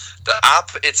to. The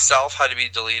app itself had to be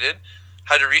deleted.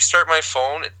 Had to restart my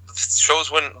phone.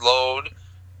 Shows wouldn't load.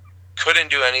 Couldn't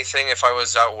do anything if I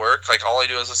was at work. Like, all I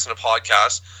do is listen to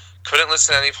podcasts. Couldn't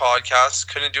listen to any podcasts.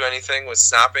 Couldn't do anything. Was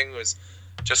snapping. Was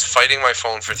just fighting my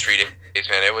phone for 3 days,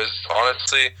 man. It was,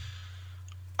 honestly,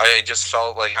 I just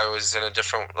felt like I was in a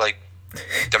different,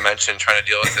 dimension trying to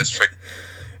deal with this.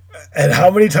 And how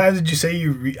many times did you say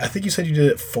I think you said you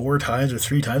did it 4 times or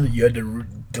 3 times that you had to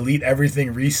delete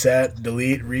everything, reset,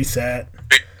 delete, reset?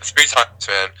 3 times,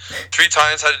 man. 3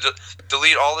 times had to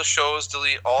delete all the shows,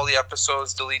 delete all the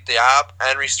episodes, delete the app,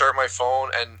 and restart my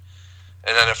phone, and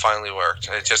then it finally worked.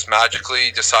 And it just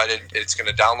magically decided it's going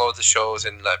to download the shows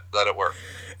and let it work.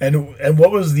 And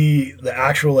what was the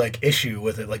actual issue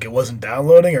with it? It wasn't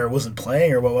downloading, or it wasn't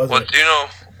playing, or what was it? Well,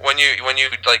 when you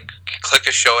click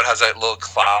a show, it has that little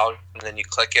cloud, and then you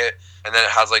click it, and then it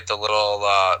has the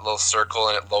little circle,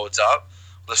 and it loads up.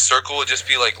 The circle would just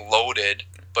be loaded,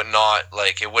 but not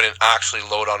it wouldn't actually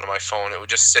load onto my phone. It would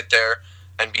just sit there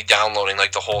and be downloading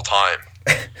the whole time.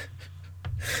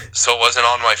 So it wasn't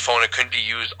on my phone. It couldn't be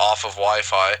used off of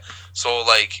Wi-Fi. So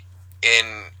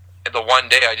in the one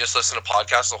day, I just listened to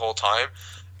podcasts the whole time,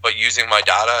 but using my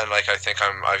data, and I think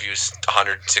I've used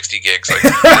 160 gigs.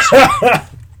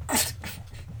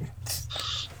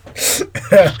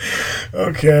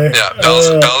 Okay. Yeah,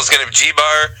 Bell's gonna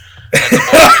G-Bar, and the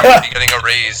boys are gonna be getting a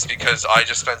raise because I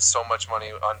just spent so much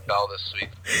money on Bell this week.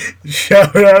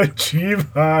 Shout out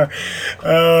G-Bar.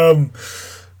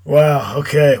 Wow.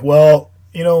 Okay. Well,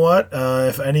 you know what?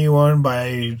 If anyone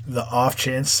by the off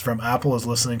chance from Apple is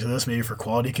listening to this, maybe for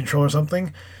quality control or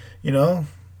something, to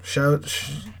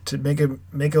make a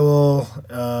little,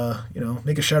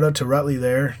 make a shout out to Rutley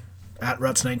there at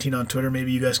Ruts19 on Twitter.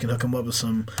 Maybe you guys can hook him up with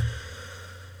some,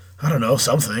 I don't know,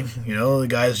 something. The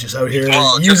guy's just out here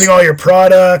using all your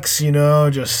products.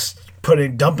 Just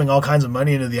dumping all kinds of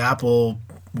money into the Apple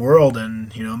world,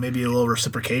 and maybe a little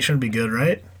reciprocation would be good,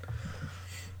 right?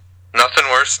 Nothing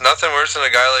worse than a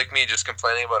guy like me just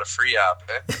complaining about a free app,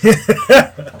 eh?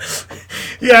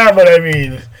 Yeah, but I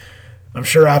mean, I'm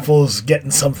sure Apple's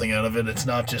getting something out of it. It's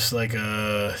not just like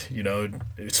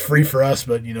it's free for us,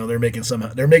 but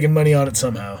they're making money on it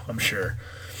somehow, I'm sure.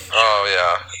 Oh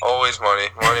yeah, always money.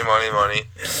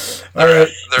 All right,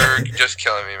 they're just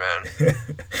killing me, man.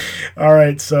 All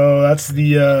right, so that's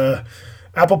the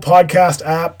Apple Podcast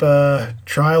app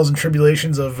trials and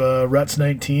tribulations of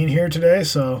Ruts19 here today.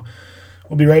 So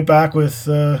we'll be right back with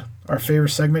our favorite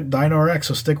segment, Dyno RX.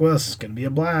 So stick with us; it's gonna be a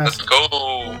blast. Let's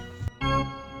go.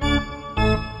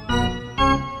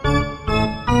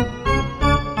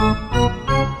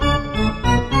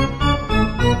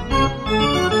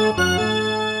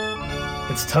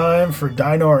 It's time for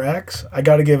Dyno RX. I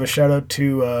got to give a shout out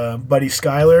to buddy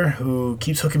Skyler, who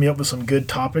keeps hooking me up with some good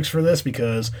topics for this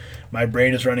because my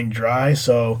brain is running dry.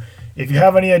 So if you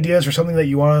have any ideas or something that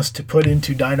you want us to put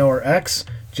into Dyno RX,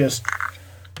 just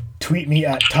tweet me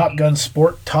at Top Gun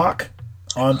Sport Talk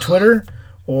on Twitter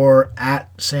or at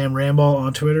Sam Ramball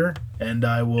on Twitter, and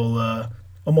I will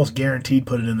almost guaranteed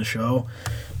put it in the show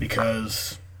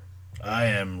because I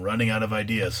am running out of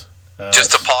ideas.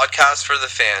 Just a podcast for the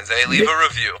fans. Hey, leave a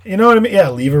review. You know what I mean? Yeah,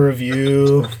 leave a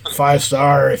review.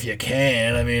 5-star if you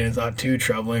can. I mean, it's not too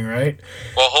troubling, right?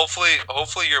 Well,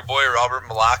 hopefully your boy Robert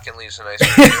Malakin leaves a nice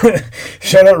review.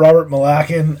 Shout out Robert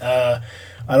Malakin. I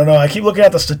don't know. I keep looking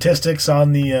at the statistics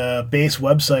on the base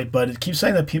website, but it keeps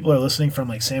saying that people are listening from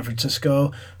like San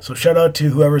Francisco. So shout out to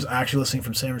whoever's actually listening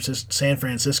from San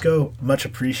Francisco. Much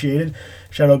appreciated.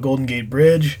 Shout out Golden Gate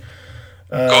Bridge.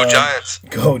 Go Giants.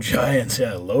 Go Giants,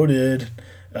 yeah, loaded.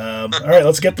 All right,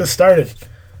 let's get this started.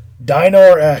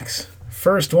 Dyno RX.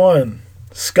 First one,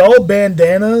 skull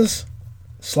bandanas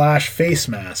 / face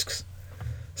masks.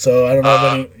 So I don't know if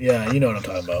any... Yeah, you know what I'm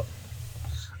talking about.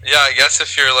 Yeah, I guess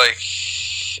if you're like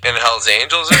in Hell's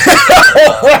Angels or something.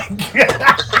 Oh my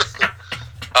God.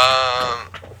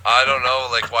 I don't know,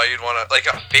 like why you'd want to... Like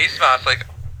a face mask, like...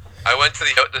 I went to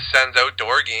the Sens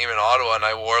outdoor game in Ottawa and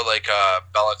I wore like a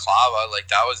balaclava, like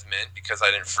that was mint because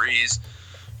I didn't freeze.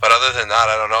 But other than that,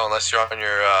 I don't know. Unless you're on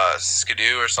your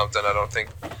skidoo or something, I don't think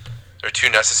they're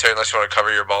too necessary unless you want to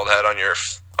cover your bald head on your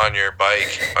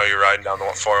bike while you're riding down the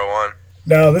 401.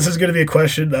 Now, this is going to be a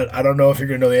question that I don't know if you're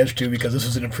going to know the answer to because this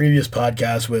was in a previous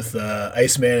podcast with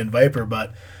Iceman and Viper.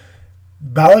 But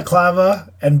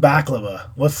balaclava and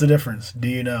baklava, what's the difference? Do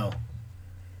you know?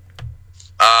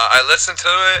 I listened to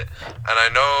it, and I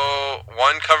know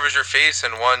one covers your face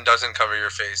and one doesn't cover your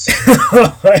face.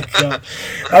 Oh my God.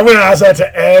 I'm going to ask that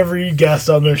to every guest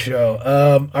on the show.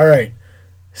 All right.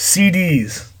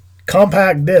 CDs.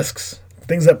 Compact discs.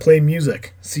 Things that play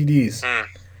music. CDs.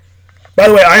 By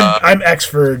the way, I'm X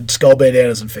for skull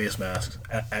bandanas and face masks.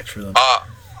 X for them.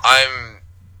 I'm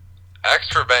X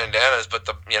for bandanas, but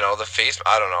the face,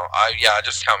 I don't know.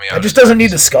 Just count me out. It just doesn't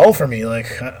need the skull for me. Like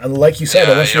you said,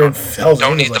 unless you're in Hell's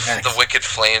Don't need Angels, the wicked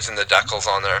flames and the decals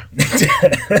on there.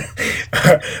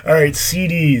 All right,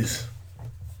 CDs.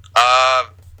 I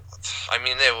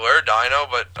mean, they were Dyno,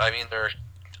 but I mean, they're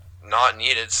not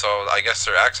needed, so I guess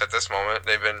they're X at this moment.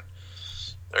 They're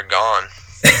gone.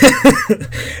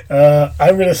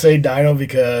 I'm going to say Dyno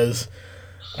because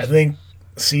I think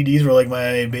CDs were like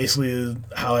basically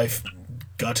how I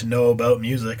got to know about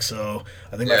music. So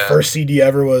I think my first CD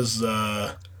ever was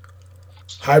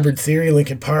Hybrid Theory,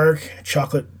 Linkin Park,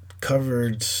 Chocolate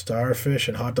Covered Starfish,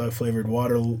 and Hot Dog Flavored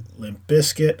Water, Limp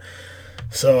Bizkit.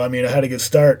 So I mean, I had a good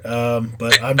start.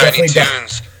 But I'm definitely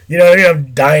I'm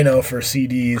Dyno for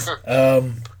CDs.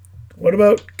 What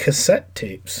about cassette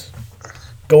tapes?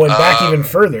 Going back even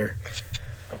further.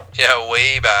 Yeah,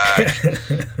 way back.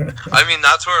 I mean,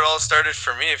 that's where it all started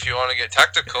for me, if you want to get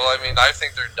technical. I mean, I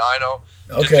think they're Dyno.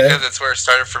 Just because it's where it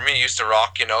started for me. I used to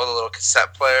rock, the little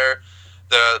cassette player.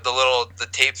 The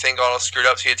tape thing got all screwed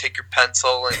up, so you take your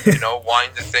pencil and,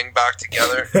 wind the thing back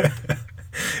together.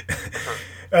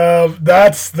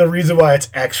 That's the reason why it's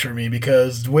X for me,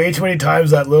 because way too many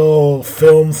times that little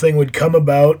film thing would come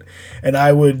about, and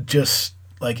I would just...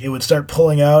 it would start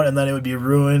pulling out, and then it would be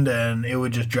ruined, and it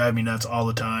would just drive me nuts all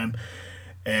the time.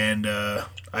 And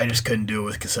I just couldn't do it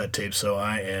with cassette tapes, so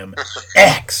I am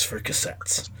X for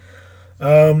cassettes.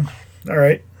 All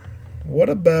right. What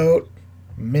about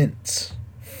mints.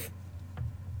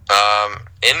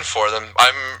 In for them.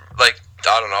 I'm like,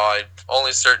 I don't know,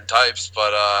 only certain types,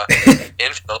 but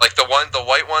in like the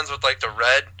white ones with like the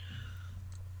red.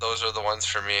 Those are the ones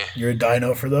for me. You're a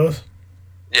Dyno for those?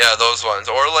 Yeah, those ones.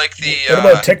 Or like the what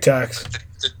about Tic Tacs?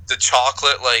 The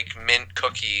chocolate like mint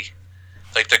cookie,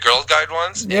 like the Girl Guide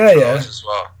ones. Yeah. Those as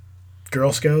well.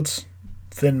 Girl Scouts,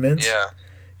 thin mints. Yeah.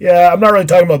 Yeah, I'm not really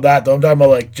talking about that though. I'm talking about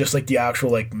like just like the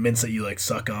actual like mints that you like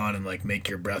suck on and like make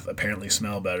your breath apparently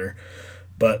smell better.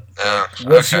 But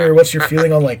what's your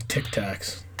feeling on like Tic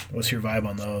Tacs? What's your vibe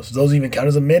on those? Do those even count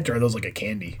as a mint or are those like a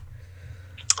candy?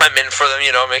 I'm in for them.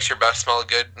 Makes your breath smell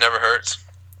good. Never hurts.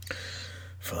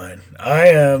 Fine. I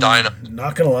am Dyno.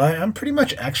 Not gonna lie. I'm pretty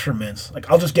much X for mints. Like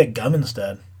I'll just get gum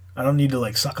instead. I don't need to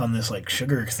like suck on this like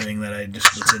sugar thing that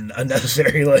it's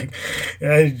unnecessary. Like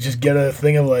I just get a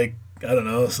thing of like I don't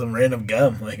know some random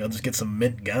gum. Like I'll just get some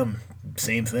mint gum.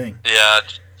 Same thing. Yeah,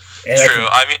 and true.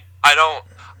 I mean, I don't.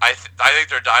 I think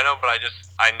they're Dyno, but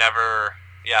I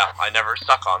never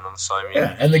suck on them. So I mean,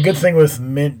 yeah. And the good thing with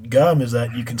mint gum is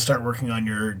that you can start working on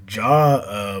your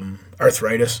jaw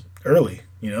arthritis early.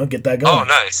 Get that going. Oh,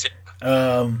 nice.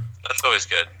 That's always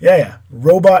good. Yeah.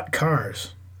 Robot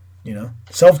cars.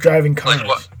 Self-driving cars. Like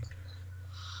what?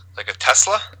 Like a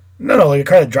Tesla? No, like a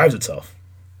car that drives itself.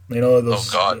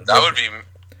 Those, oh God, that would be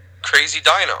crazy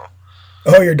Dyno.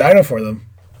 Oh, you're Dyno for them.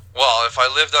 Well, if I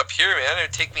lived up here, man,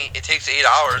 it takes 8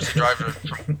 hours to drive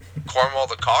from Cornwall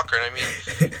to Cochrane. I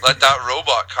mean, let that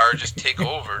robot car just take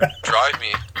over, drive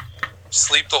me,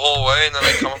 sleep the whole way, and then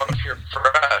I come up here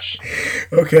fresh.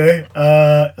 Okay,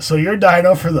 so you're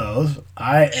Dyno for those.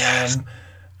 I am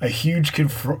a huge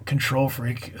control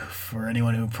freak for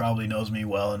anyone who probably knows me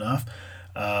well enough.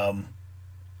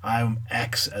 I'm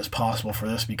X as possible for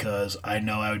this because I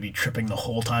know I would be tripping the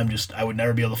whole time. I would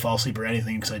never be able to fall asleep or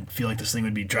anything because I feel like this thing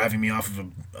would be driving me off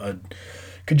of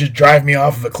could just drive me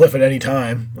off of a cliff at any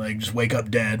time. Like just wake up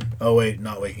dead. Oh wait,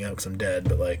 not waking up because I'm dead,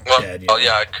 but like dead. Oh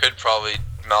yeah, it could probably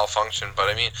malfunction, but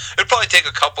I mean, it'd probably take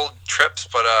a couple trips,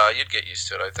 but you'd get used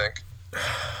to it, I think.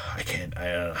 I can't.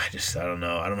 I don't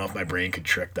know. I don't know if my brain could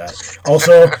trick that.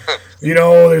 Also,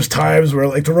 there's times where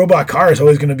like the robot car is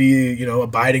always going to be,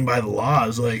 abiding by the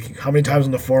laws. Like how many times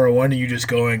on the 401 are you just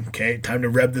going, okay, time to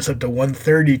rev this up to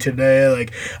 130 today?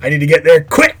 Like I need to get there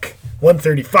quick.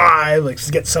 135. Like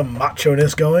just get some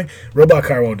macho-ness going. Robot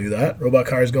car won't do that. Robot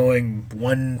car is going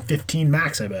 115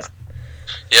 max. I bet.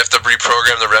 You have to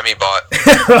reprogram the Remy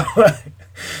bot.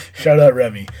 Shout out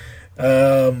Remy.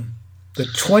 The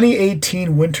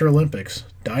 2018 Winter Olympics,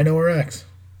 Dyno or X?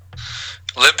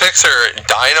 Olympics are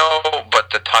Dyno, but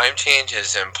the time change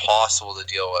is impossible to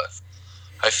deal with.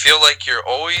 I feel like you're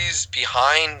always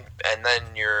behind, and then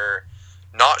you're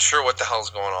not sure what the hell's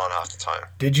going on half the time.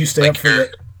 Did you stay up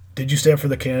for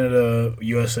the Canada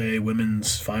USA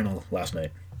women's final last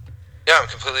night? Yeah, I'm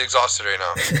completely exhausted right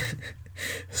now.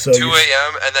 So 2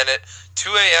 a.m. and then 2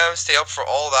 a.m. stay up for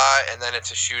all that, and then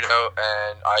it's a shootout,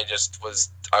 and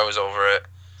I was over it.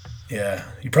 Yeah,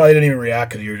 you probably didn't even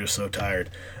react because you were just so tired.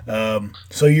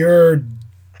 So you're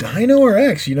Dyno or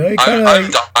X? I'm Dyno.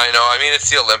 I mean,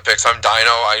 it's the Olympics. I'm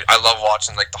Dyno. I love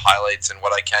watching like the highlights and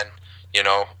what I can,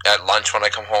 at lunch when I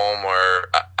come home or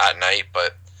at night.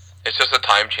 But it's just the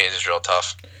time change is real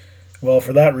tough. Well,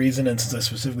 for that reason, and since I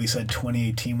specifically said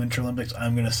 2018 Winter Olympics,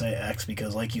 I'm going to say X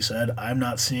because, like you said, I'm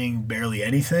not seeing barely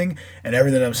anything, and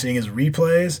everything I'm seeing is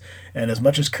replays, and as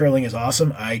much as curling is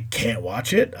awesome, I can't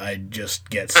watch it. I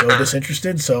just get so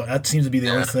disinterested, so that seems to be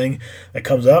the only thing that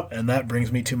comes up, and that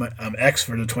brings me to my X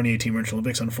for the 2018 Winter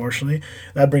Olympics, unfortunately.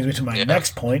 That brings me to my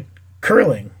next point,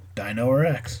 curling, Dyno or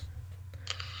X?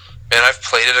 Man, I've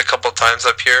played it a couple times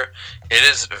up here. It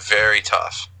is very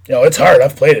tough. No, it's hard.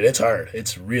 I've played it. It's hard.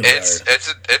 It's really hard.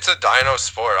 It's a Dyno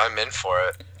sport. I'm in for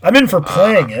it. I'm in for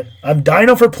playing it. I'm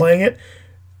Dyno for playing it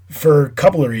for a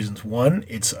couple of reasons. One,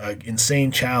 it's an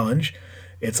insane challenge.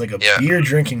 It's like a beer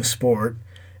drinking sport,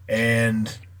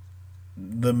 and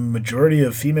the majority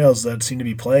of females that seem to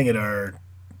be playing it are.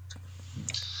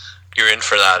 You're in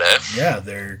for that, eh? Yeah,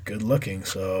 they're good looking,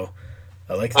 so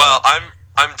I like that. Well,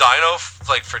 I'm Dyno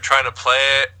for trying to play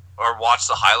it or watch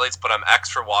the highlights, but I'm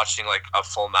X for watching like a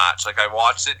full match. Like I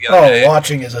watched it the other day.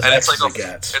 Watching is as X as it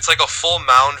gets. It's like a full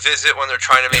mound visit when they're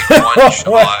trying to make one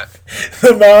shot.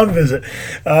 The mound visit.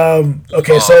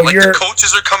 Okay, so the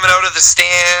coaches are coming out of the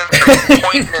stand, they're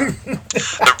pointing,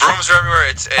 the brooms are everywhere.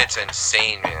 It's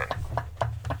insane, man.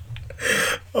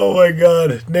 Oh my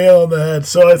god, nail on the head.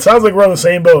 So it sounds like we're on the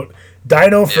same boat.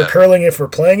 Dyno for curling it, for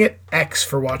playing it. X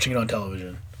for watching it on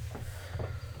television.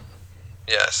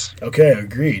 Yes. Okay,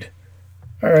 agreed.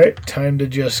 All right, time to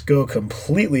just go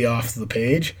completely off the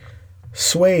page.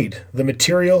 Suede. The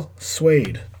material,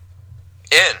 suede.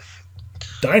 In.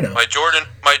 Dyno. My Jordan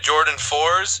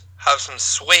 4s have some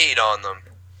suede on them.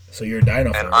 So you're a Dyno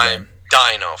and fan. I'm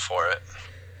Dyno for it.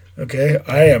 Okay,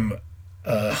 I am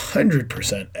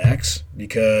 100% X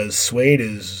because suede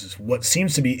is what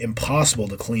seems to be impossible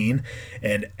to clean,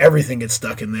 and everything gets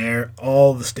stuck in there.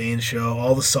 All the stains show,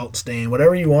 all the salt stain,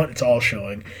 whatever you want, it's all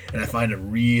showing. And I find it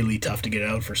really tough to get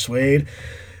out for suede.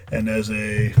 And as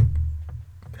a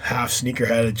half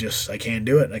sneakerhead, I can't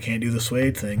do it. I can't do the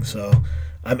suede thing, so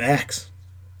I'm X.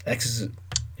 X is,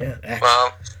 X.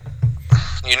 Well,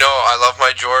 I love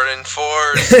my Jordan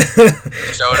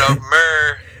 4s. Shout out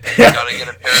Murr. Gotta get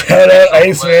a pair of Shout out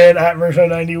Iceman at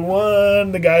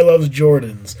Mershaw91. The guy loves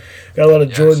Jordans. Got a lot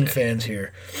of Jordan fans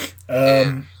here.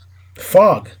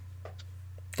 Fog.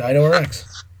 Dyno or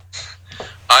X?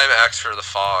 I'm X for the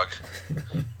fog.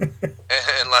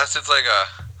 Unless it's like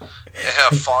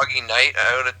a foggy night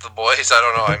out at the boys. I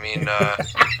don't know. I mean,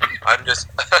 I'm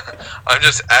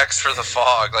just X for the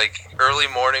fog. Like early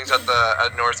mornings at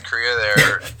North Korea,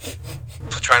 there,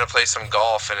 trying to play some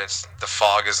golf, and the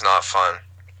fog is not fun.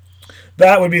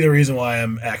 That would be the reason why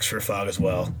I'm X for fog as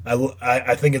well.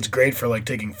 I think it's great for like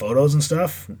taking photos and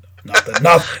stuff. Not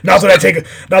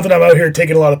that I'm out here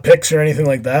taking a lot of pics or anything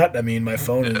like that. I mean, my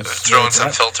phone is throwing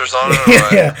some filters on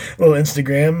it. Yeah, a little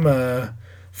Instagram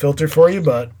filter for you.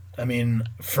 But I mean,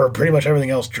 for pretty much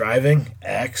everything else, driving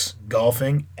X,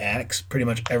 golfing X, pretty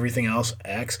much everything else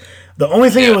X. The only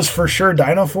thing it was for sure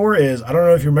Dyno for is, I don't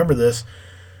know if you remember this,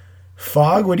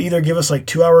 fog would either give us like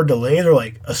 2-hour delays or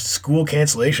like a school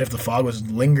cancellation if the fog was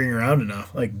lingering around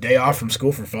enough. Like day off from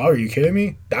school for fog. Are you kidding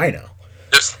me? Dyno.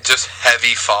 Just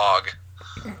heavy fog.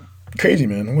 Crazy,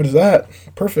 man. What is that?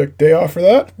 Perfect day off for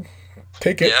that.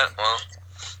 Take it. Yeah, well.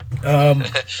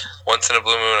 Once in a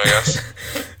blue moon, I guess.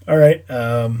 All right.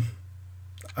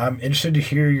 I'm interested to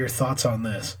hear your thoughts on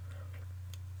this.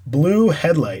 Blue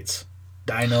headlights,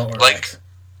 Dyno or X?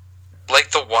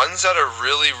 Like the ones that are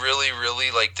really, really,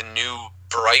 really like the new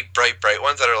bright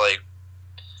ones that are like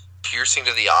piercing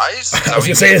to the eyes. I was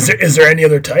gonna say, is there any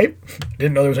other type?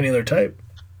 Didn't know there was any other type.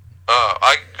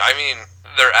 I mean,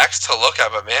 they're X to look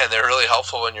at, but man, they're really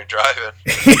helpful when you're driving.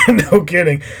 No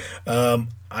kidding.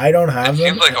 I don't have them. It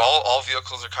seems like all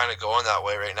vehicles are kind of going that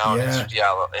way right now.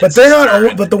 Yeah. But they're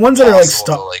not. But the ones that are like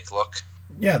stock. Like look.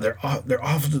 Yeah, they're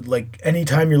off. Like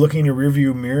anytime you're looking in your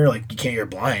rearview mirror, like you can't. You're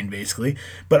blind basically.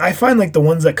 But I find like the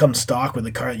ones that come stock with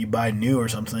the car that you buy new or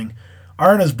something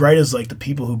aren't as bright as like the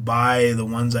people who buy the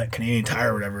ones at Canadian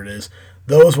Tire or whatever it is.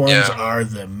 Those ones are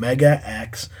the Mega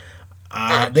X.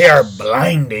 They are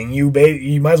blinding. You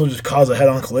might as well just cause a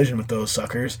head-on collision with those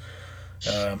suckers.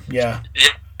 Yeah.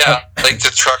 Yeah, like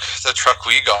the truck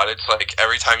we got, it's like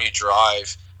every time you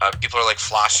drive, people are like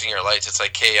flashing your lights. It's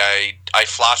like, hey, I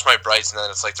flash my brights, and then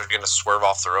it's like they're gonna swerve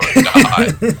off the road and die.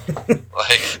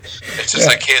 Like it's just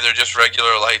like, hey, they're just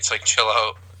regular lights. Like chill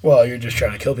out. Well, you're just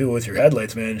trying to kill people with your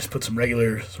headlights, man. Just put some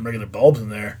regular bulbs in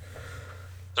there.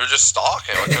 They're just stock.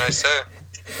 What can I say?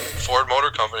 Ford Motor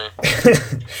Company.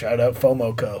 Shout out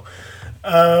FOMOCO.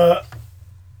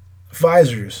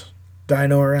 Visors,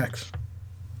 Dyno or X?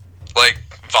 Like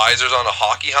visors on a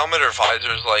hockey helmet, or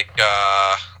visors like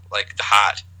the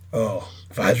hat? Oh,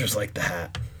 visors like the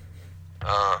hat.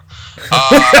 I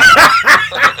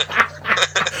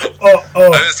Oh.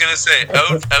 was gonna say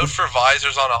out for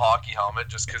visors on a hockey helmet,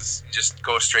 just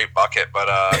go straight bucket. But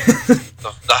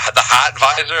the hat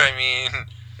visor, I mean.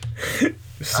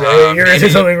 Say you're into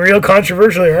something real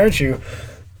controversial here, aren't you?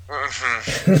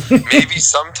 Maybe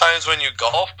sometimes when you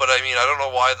golf, but I mean, I don't know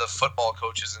why the football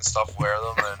coaches and stuff wear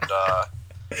them, and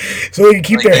so they can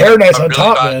keep their hair nice on really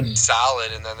top, man.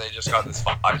 Salad, and then they just got this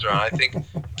visor on. I think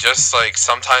just like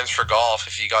sometimes for golf,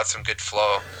 if you got some good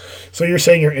flow. So you're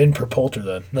saying you're in per Poulter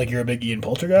then? Like you're a big Ian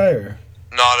Poulter guy, or?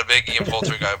 Not a big Ian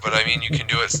Poulter guy, but I mean, you can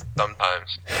do it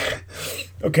sometimes.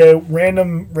 Okay,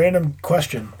 random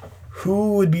question.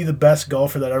 Who would be the best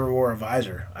golfer that ever wore a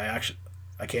visor?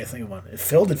 I can't think of one. Did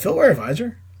Phil wear a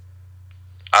visor?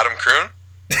 Adam Kroon?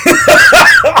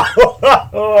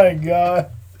 Oh my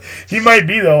god. He might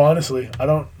be though, honestly. I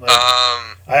don't like,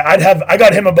 I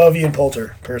got him above Ian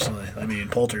Poulter, personally. I mean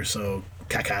Poulter's so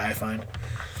caca, I find.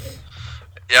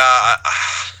 Yeah,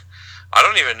 I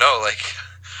don't even know. Like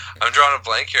I'm drawing a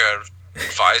blank here on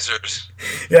visors.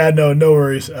 Yeah, no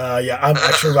worries. Yeah, I'm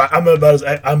extra.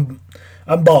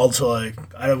 I'm bald, so like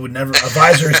I would never. A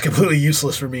visor is completely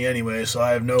useless for me anyway, so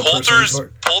I have no. Poulter's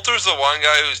the one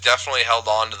guy who's definitely held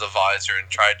on to the visor and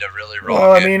tried to really rock it.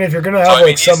 Well, I mean, if you're gonna have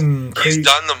he's done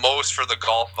the most for the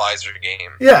golf visor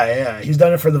game. Yeah, he's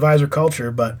done it for the visor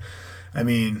culture, but I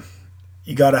mean,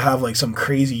 you got to have like some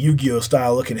crazy Yu-Gi-Oh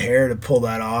style looking hair to pull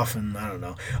that off, and I don't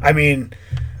know. I mean,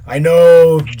 I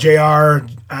know JR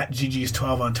at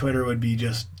GG's12 on Twitter would be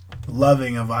just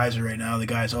loving a visor right now. The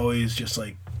guy's always just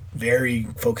like very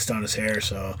focused on his hair,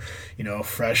 so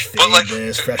fresh fade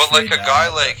fresh but like fade a guy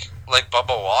like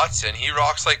Bubba Watson, he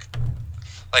rocks like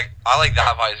I like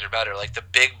that visor better, like the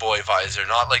big boy visor,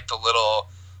 not like the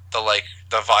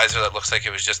visor that looks like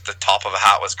it was just the top of a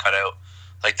hat was cut out,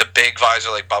 like the big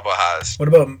visor like Bubba has. What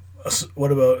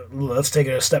about let's take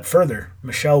it a step further,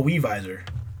 Michelle Wee visor?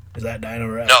 Is that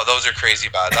Dyno Rex? No, those are crazy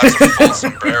bad. That's a full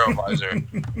sombrero visor.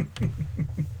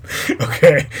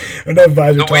 Okay, enough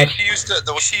visor the way talk.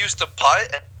 she used to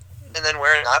putt and then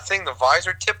wearing that thing, the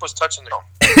visor tip was touching the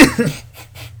ground.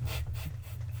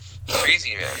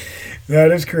 Crazy, man.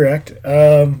 That is correct.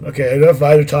 Okay, enough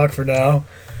visor talk for now.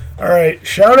 All right,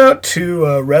 shout out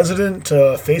to resident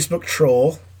Facebook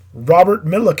troll Robert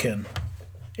Milliken.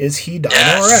 Is he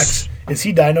Dyno or X? Is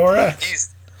he Dyno or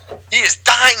X? He is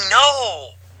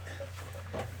Dyno.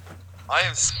 I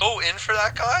am so in for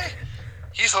that guy.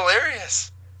 He's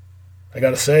hilarious. I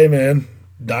gotta say, man,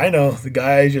 Dyno, the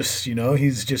guy just,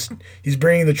 he's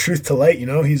bringing the truth to light.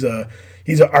 He's a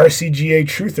RCGA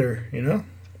truther.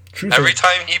 Truther. Every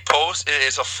time he posts, it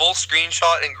is a full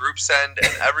screenshot and group send,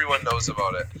 and everyone knows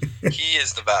about it. He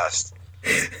is the best.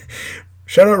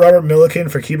 Shout out Robert Milliken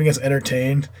for keeping us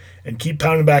entertained, and keep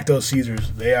pounding back those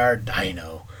Caesars. They are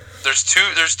Dyno. There's two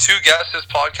guests this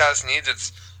podcast needs.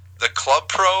 It's the Club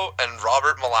Pro and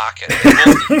Robert Malakin. They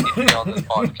both need to be on this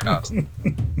podcast.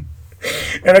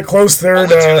 And a close third.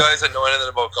 Only two guys that know anything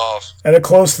about golf. And a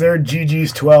close third,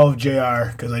 GG's 12 JR,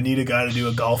 because I need a guy to do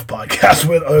a golf podcast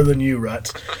with other than you,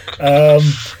 Ruts.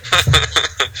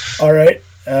 All right.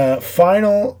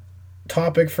 Final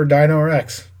topic for Dyno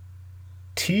X.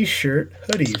 T-shirt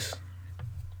hoodies.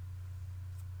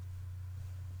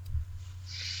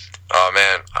 Oh,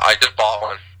 man. I just bought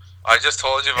one. I just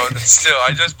told you about this, too.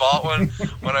 I just bought one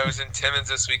when I was in Timmins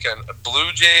this weekend.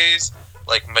 Blue Jays,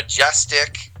 like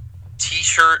majestic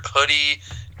T-shirt, hoodie,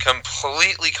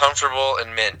 completely comfortable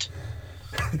and mint.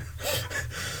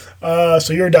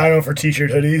 So you're Dyno for T-shirt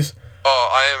hoodies? Oh,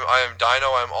 I am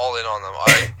Dyno. I'm all in on them.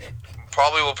 I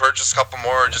probably will purchase a couple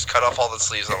more or just cut off all the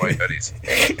sleeves on white hoodies.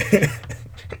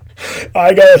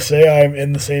 I gotta say, I'm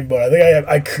in the same boat. I think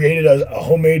I created a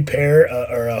homemade pair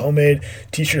or a homemade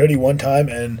T-shirt hoodie one time,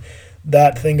 and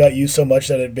that thing got used so much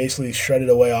that it basically shredded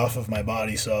away off of my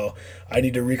body. So I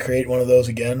need to recreate one of those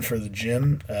again for the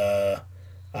gym. I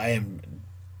am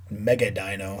mega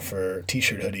Dyno for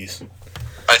T-shirt hoodies.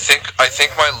 I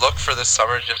think my look for this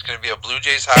summer is just going to be a Blue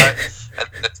Jays hat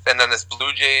and then this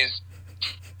Blue Jays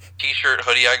T-shirt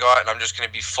hoodie I got, and I'm just going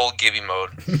to be full Gibby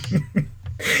mode.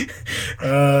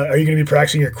 Are you going to be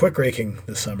practicing your quick raking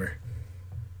this summer?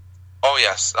 Oh,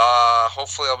 yes.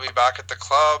 Hopefully I'll be back at the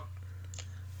club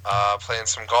playing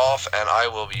some golf, and I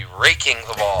will be raking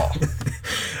the ball.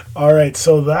 All right,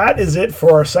 so that is it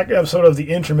for our second episode of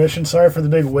the Intermission. Sorry for the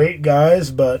big wait,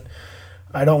 guys, but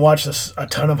I don't watch a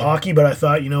ton of hockey, but I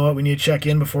thought, you know what, we need to check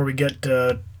in before we get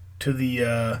to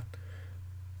the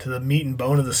meat and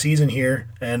bone of the season here,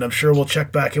 and I'm sure we'll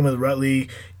check back in with Rutley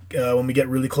when we get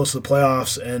really close to the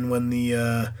playoffs and when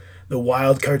the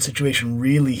wild card situation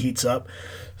really heats up.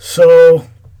 So,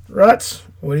 Ruts,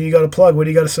 what do you got to plug? What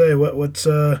do you got to say?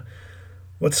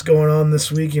 What's going on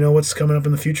this week? What's coming up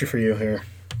in the future for you here?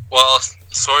 Well,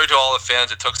 sorry to all the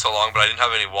fans it took so long, but I didn't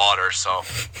have any water, so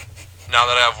now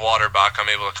that I have water back, I'm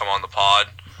able to come on the pod.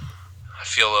 I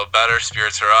feel a little better.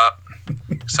 Spirits are up.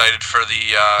 Excited for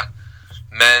the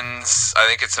men's. I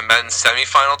think it's a men's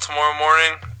semifinal tomorrow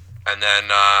morning, and then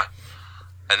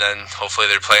hopefully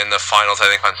they're playing the finals. I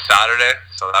think on Saturday,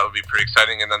 so that would be pretty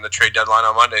exciting. And then the trade deadline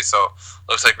on Monday. So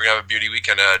looks like we're gonna have a beauty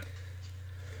weekend ahead.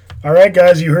 All right,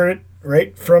 guys, you heard it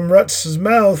right from Ruts'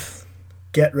 mouth.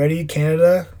 Get ready,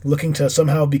 Canada, looking to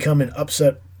somehow become an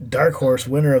upset dark horse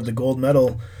winner of the gold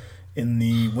medal in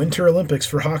the Winter Olympics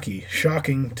for hockey.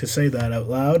 Shocking to say that out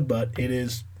loud, but it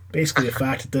is basically a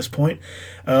fact at this point.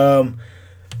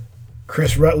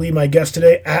 Chris Rutley, my guest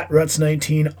today, at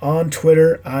Ruts19 on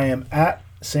Twitter. I am at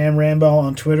Sam Ramball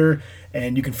on Twitter,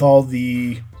 and you can follow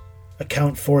the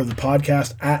account for the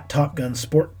podcast at Top Gun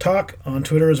Sport Talk on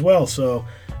Twitter as well. So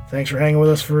thanks for hanging with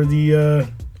us for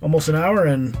the almost an hour,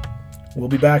 and we'll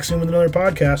be back soon with another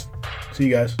podcast. See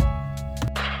you guys.